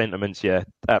Joe's sentiments, yeah,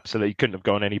 absolutely couldn't have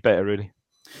gone any better, really.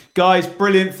 Guys,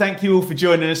 brilliant. Thank you all for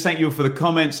joining us. Thank you all for the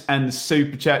comments and the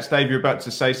super chats. Dave, you're about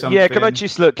to say something. Yeah, can I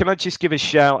just give a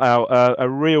shout out? A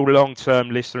real long-term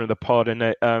listener of the pod, and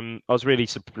I was really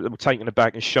taken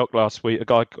aback and shocked last week. A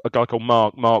guy called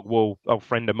Mark Wall, old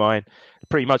friend of mine,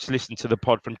 pretty much listened to the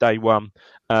pod from day one.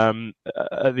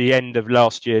 At the end of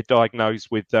last year, diagnosed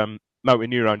with motor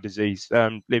neurone disease,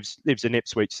 lives in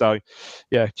Ipswich. So,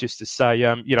 yeah, just to say,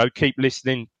 keep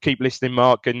listening,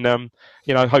 Mark, and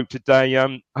hope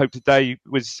today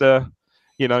was,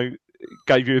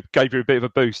 gave you a bit of a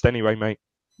boost. Anyway, mate.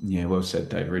 Yeah, well said,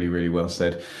 Dave. Really, really well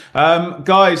said.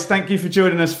 Guys, thank you for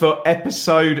joining us for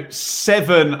episode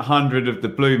 700 of the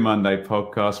Blue Monday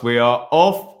podcast. We are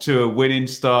off to a winning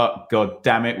start. God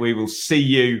damn it. We will see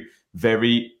you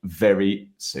very, very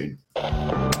soon.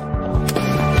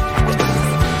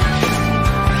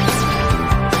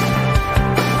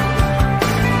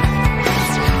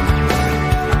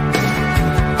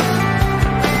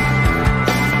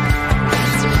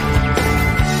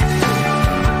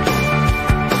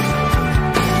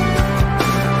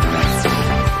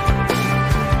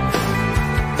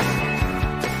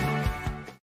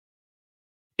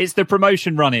 It's the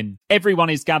promotion run-in. Everyone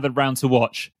is gathered round to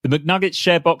watch. The McNuggets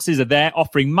share boxes are there,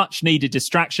 offering much-needed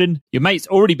distraction. Your mate's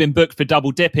already been booked for double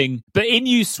dipping, but in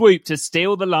you swoop to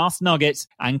steal the last nugget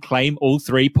and claim all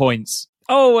 3 points.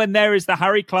 Oh, and there is the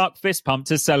Harry Clark fist pump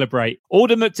to celebrate.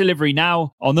 Order McDelivery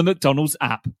now on the McDonald's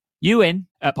app. You in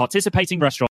at participating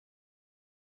restaurants.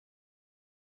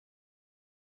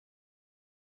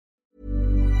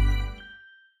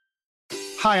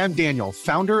 Hi, I'm Daniel,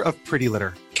 founder of Pretty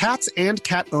Litter. Cats and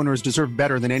cat owners deserve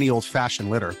better than any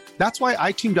old-fashioned litter. That's why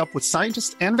I teamed up with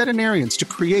scientists and veterinarians to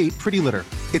create Pretty Litter.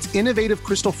 Its innovative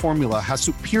crystal formula has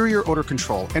superior odor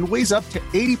control and weighs up to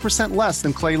 80% less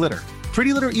than clay litter.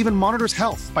 Pretty Litter even monitors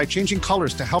health by changing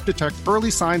colors to help detect early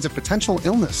signs of potential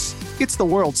illness. It's the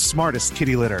world's smartest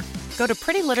kitty litter. Go to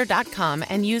prettylitter.com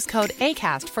and use code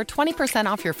ACAST for 20%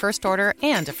 off your first order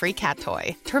and a free cat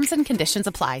toy. Terms and conditions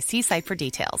apply. See site for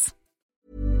details.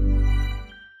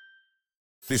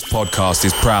 This podcast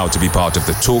is proud to be part of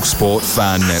the TalkSport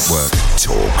Fan Network.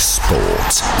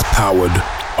 TalkSport. Powered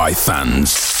by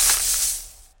fans.